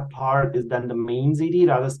of that part is then the main city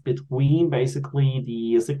that is between basically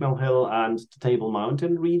the Signal Hill and the Table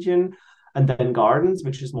Mountain region, and then Gardens,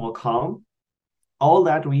 which is more calm. All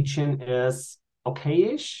that region is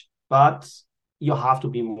okayish, but you have to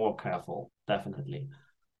be more careful, definitely.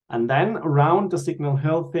 And then around the Signal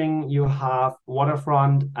Hill thing, you have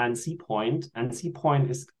Waterfront and Sea Point. And Sea Point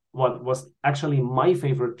is what was actually my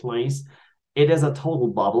favorite place. It is a total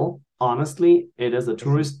bubble. Honestly, it is a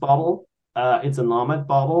tourist bubble. It's a nomad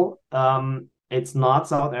bubble. It's not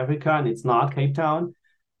South Africa and it's not Cape Town,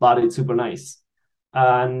 but it's super nice.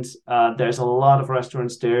 And there's a lot of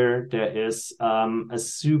restaurants there. There is a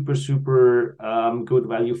super good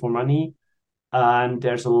value for money, and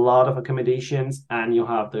there's a lot of accommodations, and you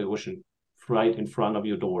have the ocean right in front of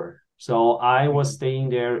your door. So I was Hmm. staying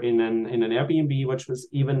there in an Airbnb, which was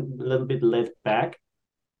even a little bit laid back,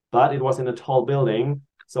 but it was in a tall building.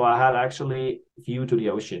 So I had actually view to the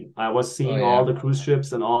ocean. I was Oh seeing all yeah. the cruise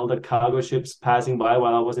ships and all the cargo ships passing by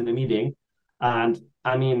while I was in the meeting. And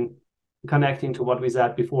I mean, connecting to what we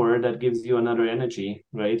said before, that gives you another energy,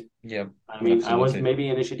 right? Yeah, I mean, I was absolutely. maybe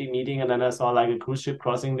in a shitty meeting and then I saw like a cruise ship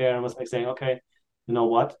crossing there and was like saying, okay, you know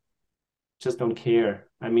what? Just don't care.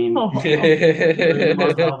 I mean, Oh, we're in the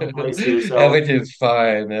most powerful place here. So Everything's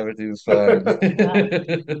fine. Everything's fine. yeah.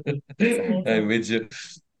 It's I'm amazing. with you.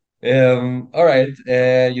 All right.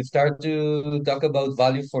 You start to talk about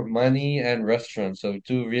value for money and restaurants. So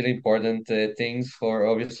two really important things for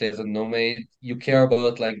obviously as a nomad. You care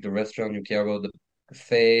about like the restaurant, you care about the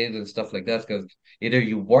cafes and stuff like that because either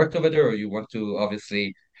you work over there or you want to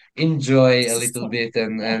obviously enjoy a little bit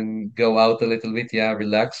and Yeah. go out a little bit. Yeah,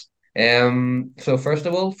 relax. So first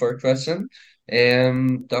of all, first question,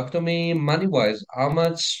 talk to me money-wise. How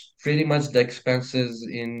much pretty much the expenses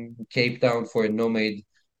in Cape Town for a nomad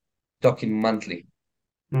talking monthly?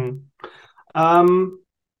 hmm. um,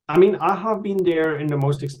 I mean, I have been there in the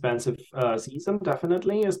most expensive season,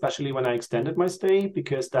 definitely, especially when I extended my stay,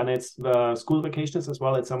 because then it's school vacations as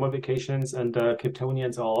well, it's summer vacations, and Cape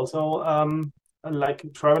Townians are also like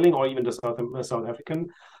traveling, or even the South African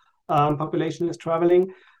population is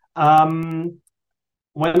traveling. Um,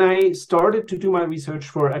 when I started to do my research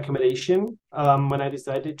for accommodation, when I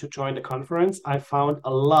decided to join the conference, I found a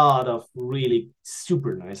lot of really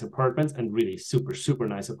super nice apartments and really super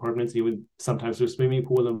nice apartments, even sometimes with swimming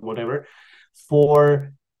pool and whatever.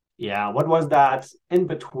 For, yeah, what was that? In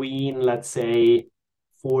between, let's say,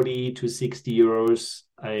 40 to 60 euros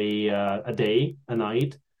a day, a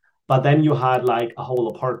night. But then you had like a whole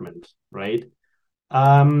apartment, right?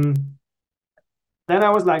 Um, then I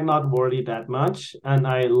was like not worried that much and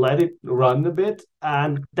I let it run a bit.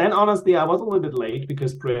 And then honestly, I was a little bit late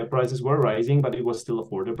because prices were rising, but it was still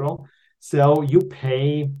affordable. So you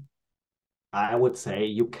pay, I would say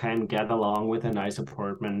you can get along with a nice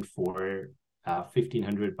apartment for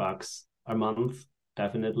 1,500 bucks a month,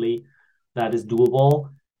 definitely. That is doable.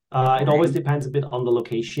 It always depends a bit on the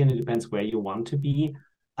location. It depends where you want to be.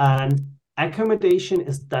 And accommodation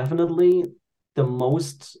is definitely the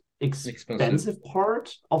most Expensive. expensive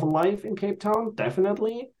part of life in Cape Town,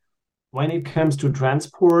 definitely. When it comes to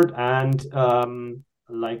transport and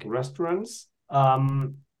like restaurants,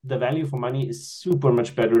 the value for money is super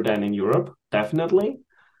much better than in Europe, definitely.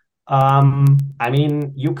 I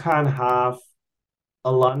mean, you can have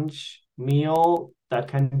a lunch meal that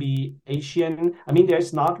can be Asian. I mean,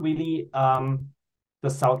 there's not really the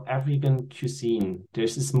South African cuisine.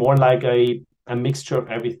 This is more like a mixture of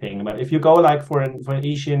everything. But if you go like for an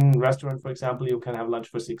Asian restaurant, for example, you can have lunch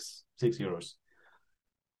for six euros.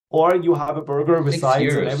 Or you have a burger with Six sides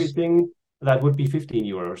and years. everything, that would be 15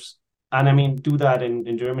 euros. And I mean, do that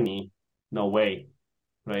in Germany. No way,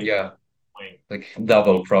 right? Yeah, Way. like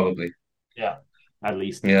double probably. Yeah, at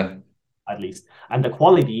least. Yeah. At least. And the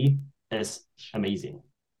quality is amazing.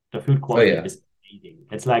 The food Oh quality yeah. is amazing.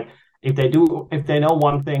 It's like if they know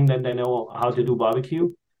one thing, then they know how to do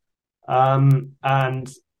barbecue. And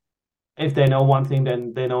if they know one thing,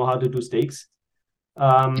 then they know how to do steaks.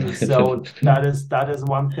 So that is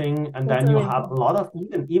one thing. And That's then you really have a cool. lot of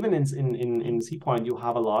even in Sea Point, you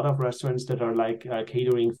have a lot of restaurants that are like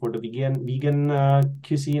catering for the vegan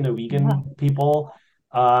cuisine or Yeah. vegan people.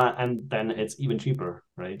 And then it's even cheaper,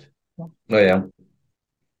 right? Oh yeah.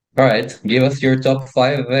 All right. Give us your top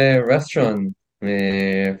five restaurant.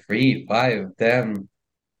 Three, five, 10.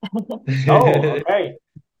 Oh, okay.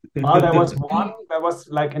 There was one that was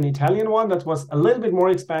like an Italian one that was a little bit more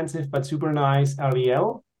expensive, but super nice.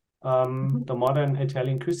 Ariel, the modern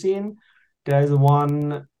Italian cuisine. There's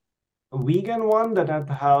one vegan one that had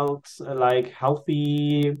held like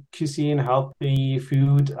healthy cuisine, healthy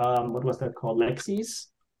food. What was that called? Lexi's.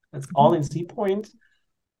 That's all in Sea Point.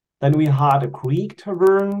 Then we had a Greek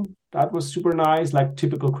tavern that was super nice, like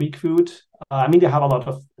typical Greek food. I mean, they have a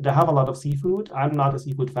lot of seafood. I'm not a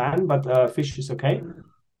seafood fan, but fish is okay.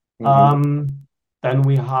 Mhm. Um, then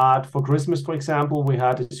we had for Christmas, for example, we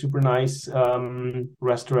had a super nice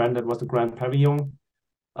restaurant that was the Grand Pavilion,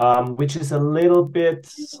 which is a little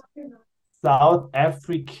bit South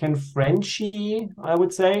African Frenchy, I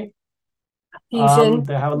would say. Fusion.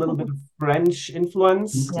 They have a little bit of French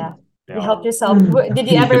influence. Yeah. They You are helped yourself. Did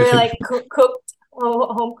you ever like cook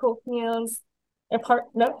home cooked meals? Apart?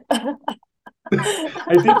 No.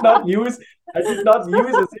 I did not use I did not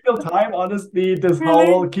use a single time, honestly, this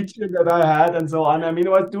whole Really? kitchen that I had and so on. I mean,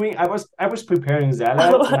 I was preparing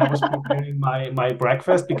salads and I was preparing my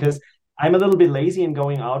breakfast because I'm a little bit lazy in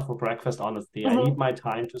going out for breakfast, honestly. I need Mhm. my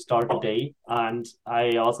time to start the day and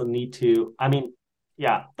I also need to, I mean,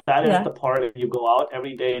 yeah, that is Yeah. the part. If you go out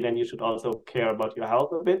every day, then you should also care about your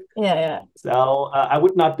health a bit. Yeah. So I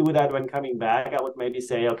would not do that when coming back. I would maybe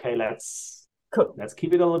say, okay, Cool. let's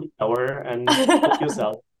keep it a little bit lower and cook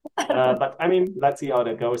yourself. But I mean, let's see how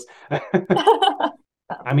that goes.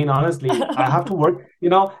 I mean, honestly, I have to work. You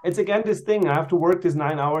know, it's again this thing. I have to work this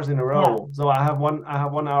 9 hours in a Yeah. row. So I have 1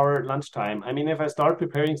 hour lunchtime. I mean, if I start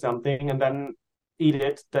preparing something and then eat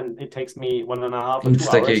it, then it takes me 1.5 or two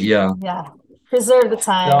It's like hours. yeah. Yeah. Preserve the I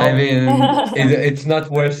time. So mean, it's not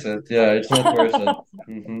worth it. Yeah, it's not worth it.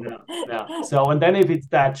 Hmm. yeah, yeah. So and then if it's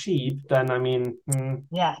that cheap, then I mean,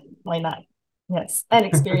 Yeah, why not? Yes, and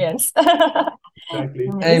experience. exactly.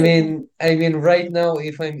 Amazing. I mean, right now,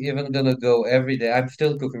 if I'm even gonna go every day, I'm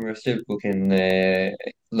still cooking. We're still cooking,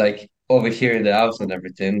 like over here in the house and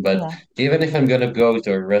everything. But Yeah. even if I'm gonna go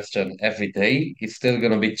to a restaurant every day, it's still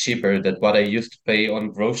gonna be cheaper than what I used to pay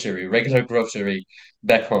on grocery, regular grocery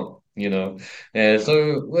back home.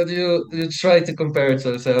 So what do you try to compare it?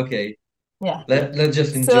 So say, okay, Yeah. Let's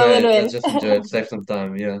just Still a enjoy it. Let's win-win. just enjoy it. Save some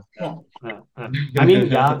time. Yeah. Yeah. I mean,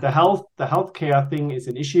 yeah, the healthcare thing is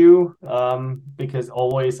an issue, because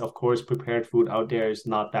always, of course, prepared food out there is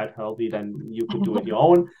not that healthy. Then you could do it your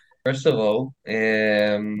own. First of all,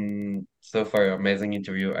 so far, amazing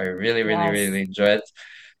interview. I really, really, Yes. really enjoyed.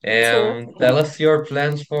 Me too. Tell us your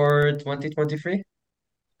plans for 2023.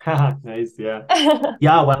 Nice, yeah.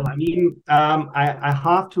 Yeah, well, I mean, I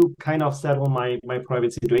have to kind of settle my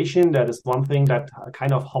private situation. That is one thing that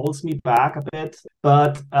kind of holds me back a bit.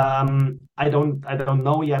 But I don't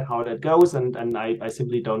know yet how that goes, and I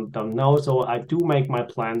simply don't know. So I do make my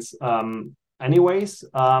plans anyways.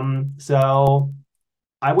 So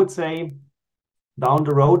I would say down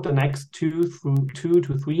the road, the next 2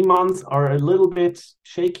 to 3 months are a little bit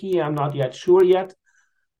shaky. I'm not yet sure yet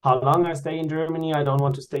how long I stay in Germany. I don't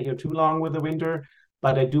want to stay here too long with the winter,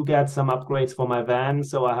 but I do get some upgrades for my van.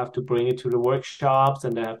 So I have to bring it to the workshops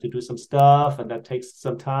and I have to do some stuff, and that takes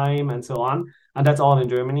some time and so on. And that's all in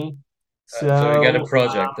Germany. So you got a So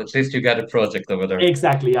project. At least you got a project over there.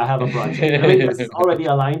 exactly, I have a project. I mean, this is already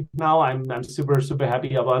aligned now. I'm super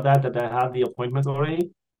happy about that I have the appointments already.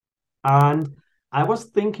 And I was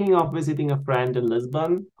thinking of visiting a friend in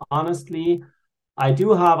Lisbon, honestly. I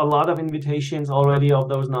do have a lot of invitations already of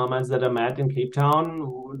those nomads that I met in Cape Town.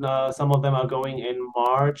 Some of them are going in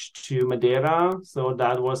March to Madeira. So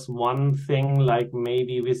that was one thing, like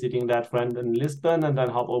maybe visiting that friend in Lisbon and then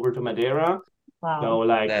hop over to Madeira. So, Wow.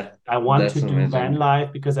 like, That I want to that's do van amazing. life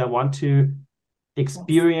because I want to Yes.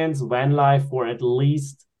 experience van life for at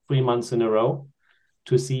least 3 months in a row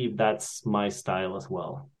to see if that's my style as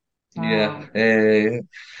well. Yeah. Wow.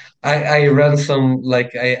 I ran some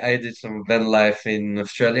like I did some van life in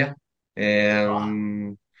Australia. Oh,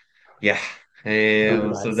 Um yeah.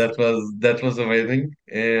 So congrats. that was amazing.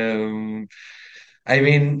 I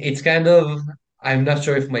mean, it's kind of, I'm not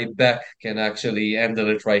sure if my back can actually handle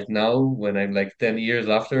it right now when I'm like 10 years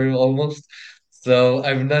after almost. So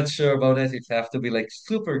I'm not sure about it. It have to be like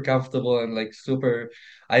super comfortable and like super,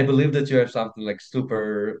 I believe that you have something like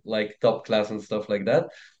super like top class and stuff like that.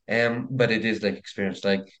 But it is like experience.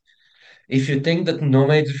 Like if you think that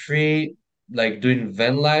nomad free, like doing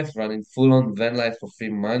van life, running full on van life for 3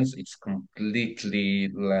 months, it's completely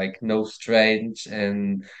like no strange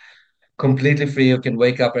and completely free. You can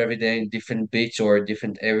wake up every day in different beach or a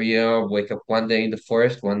different area. Wake up one day in the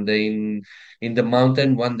forest, one day in the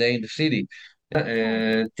mountain, one day in the city.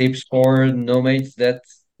 Yeah. Tips for nomads that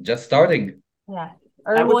just starting Yeah.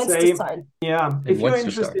 I Or would wants to say, start. yeah, and if you're wants to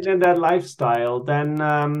interested start. in that lifestyle, then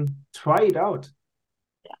try it out.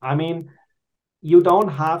 I mean, you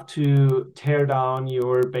don't have to tear down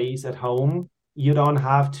your base at home. You don't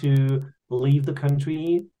have to leave the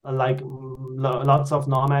country like lots of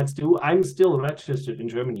nomads do. I'm still registered in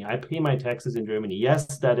Germany. I pay my taxes in Germany.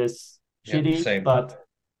 Yes, that is Yeah, shitty, same. but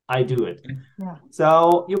I do it. Yeah.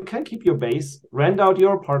 So you can keep your base, rent out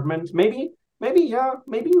your apartment, maybe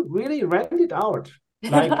really rent it out,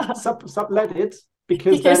 like sublet it,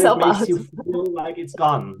 because Kick then it yourself makes out. you feel like it's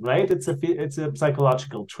gone, right? It's a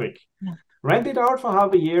psychological trick. Yeah. Rent it out for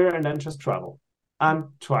half a year and then just travel and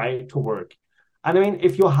try to work. And I mean,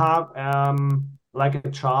 if you have like a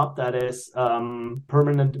job that is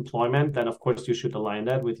permanent employment, then of course you should align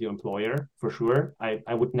that with your employer for sure.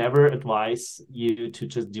 I would never advise you to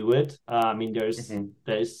just do it. I mean, Mhm.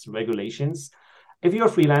 there's regulations. If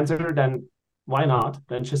you're a freelancer, then why not?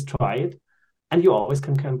 Then just try it, and you always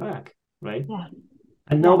can come back, right? Yeah.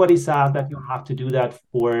 And Yeah. nobody said that you have to do that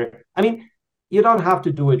for, I mean, you don't have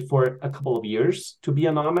to do it for a couple of years to be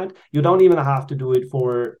a nomad. You don't even have to do it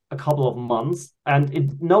for a couple of months. And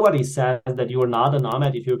nobody says that you are not a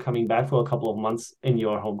nomad if you're coming back for a couple of months in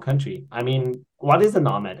your home country. I mean, what is a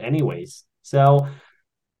nomad, anyways? So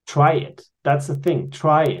try it. That's the thing.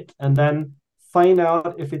 Try it. And then find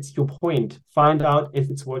out if it's your point. Find out if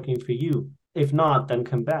it's working for you. If not, then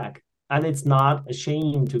come back. And it's not a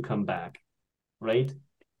shame to come back, right?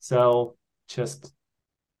 So just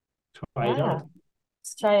try it Yeah. out.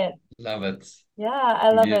 Let's try it. Love it. Yeah, I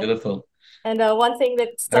love it. Beautiful. And one thing that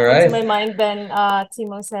All stuck into right. my mind when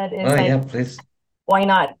Timo said is Oh like, yeah, please. why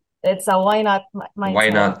not? It's a why not Why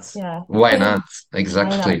mindset. not? Yeah. Why not? Why not?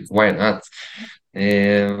 Exactly. Why not?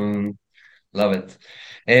 Um, Love it.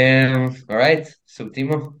 All right. So,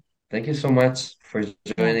 Timo, thank you so much for Yeah.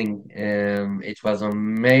 joining. It was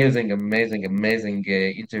amazing, amazing, amazing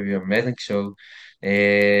interview, amazing show.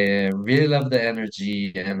 Really love the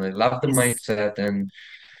energy and I love the Yes. mindset. And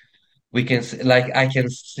like, I can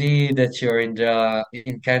see that you're in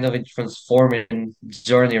kind of a transforming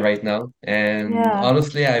journey right now. And Yeah.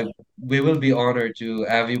 honestly, we will be honored to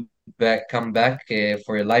have you come back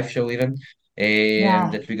for a live show even. Yeah.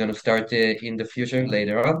 that we're gonna start in the future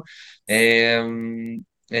later on.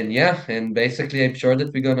 And yeah, and basically, I'm sure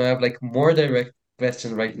that we're gonna have like more direct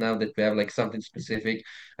question right now that we have like something specific.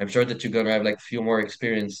 I'm sure that you're gonna have like a few more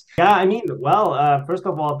experience. Yeah, I mean, well, first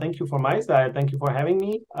of all, thank you for my side. Thank you for having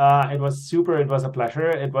me. It was super. It was a pleasure.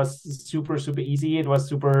 It was super, super easy. It was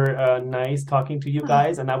super nice talking to you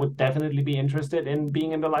guys, and I would definitely be interested in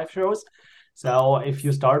being in the live shows. So if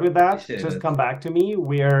you start with that, Appreciate just it. come back to me.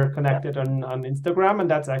 We're connected on Instagram, and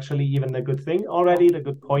that's actually even the good thing already, the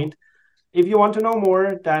good point. If you want to know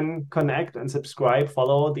more, then connect and subscribe.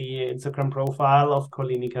 Follow the Instagram profile of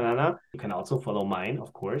Colini Kanana. You can also follow mine,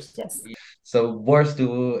 of course. Yes. So worth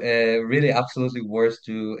to really absolutely worth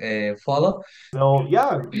to follow. So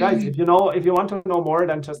yeah, guys, if you want to know more,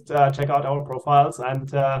 then just check out our profiles and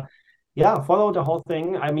yeah, follow the whole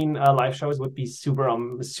thing. I mean, live shows would be super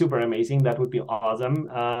amazing. That would be awesome,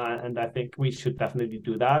 and I think we should definitely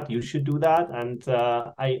do that. You should do that, and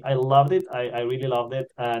I loved it. I really loved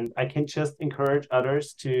it, and I can just encourage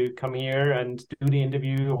others to come here and do the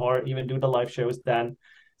interview or even do the live shows then.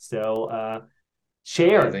 So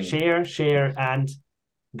share, Amazing. share, and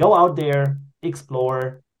go out there,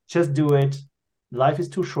 explore, just do it. Life is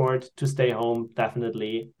too short to stay home,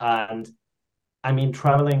 definitely. And I mean,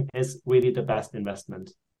 traveling is really the best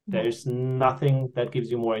investment. Yeah. There's nothing that gives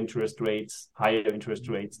you more interest rates, higher interest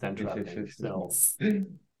rates than traveling. So Just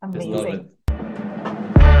love Amazing.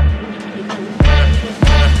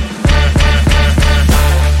 it.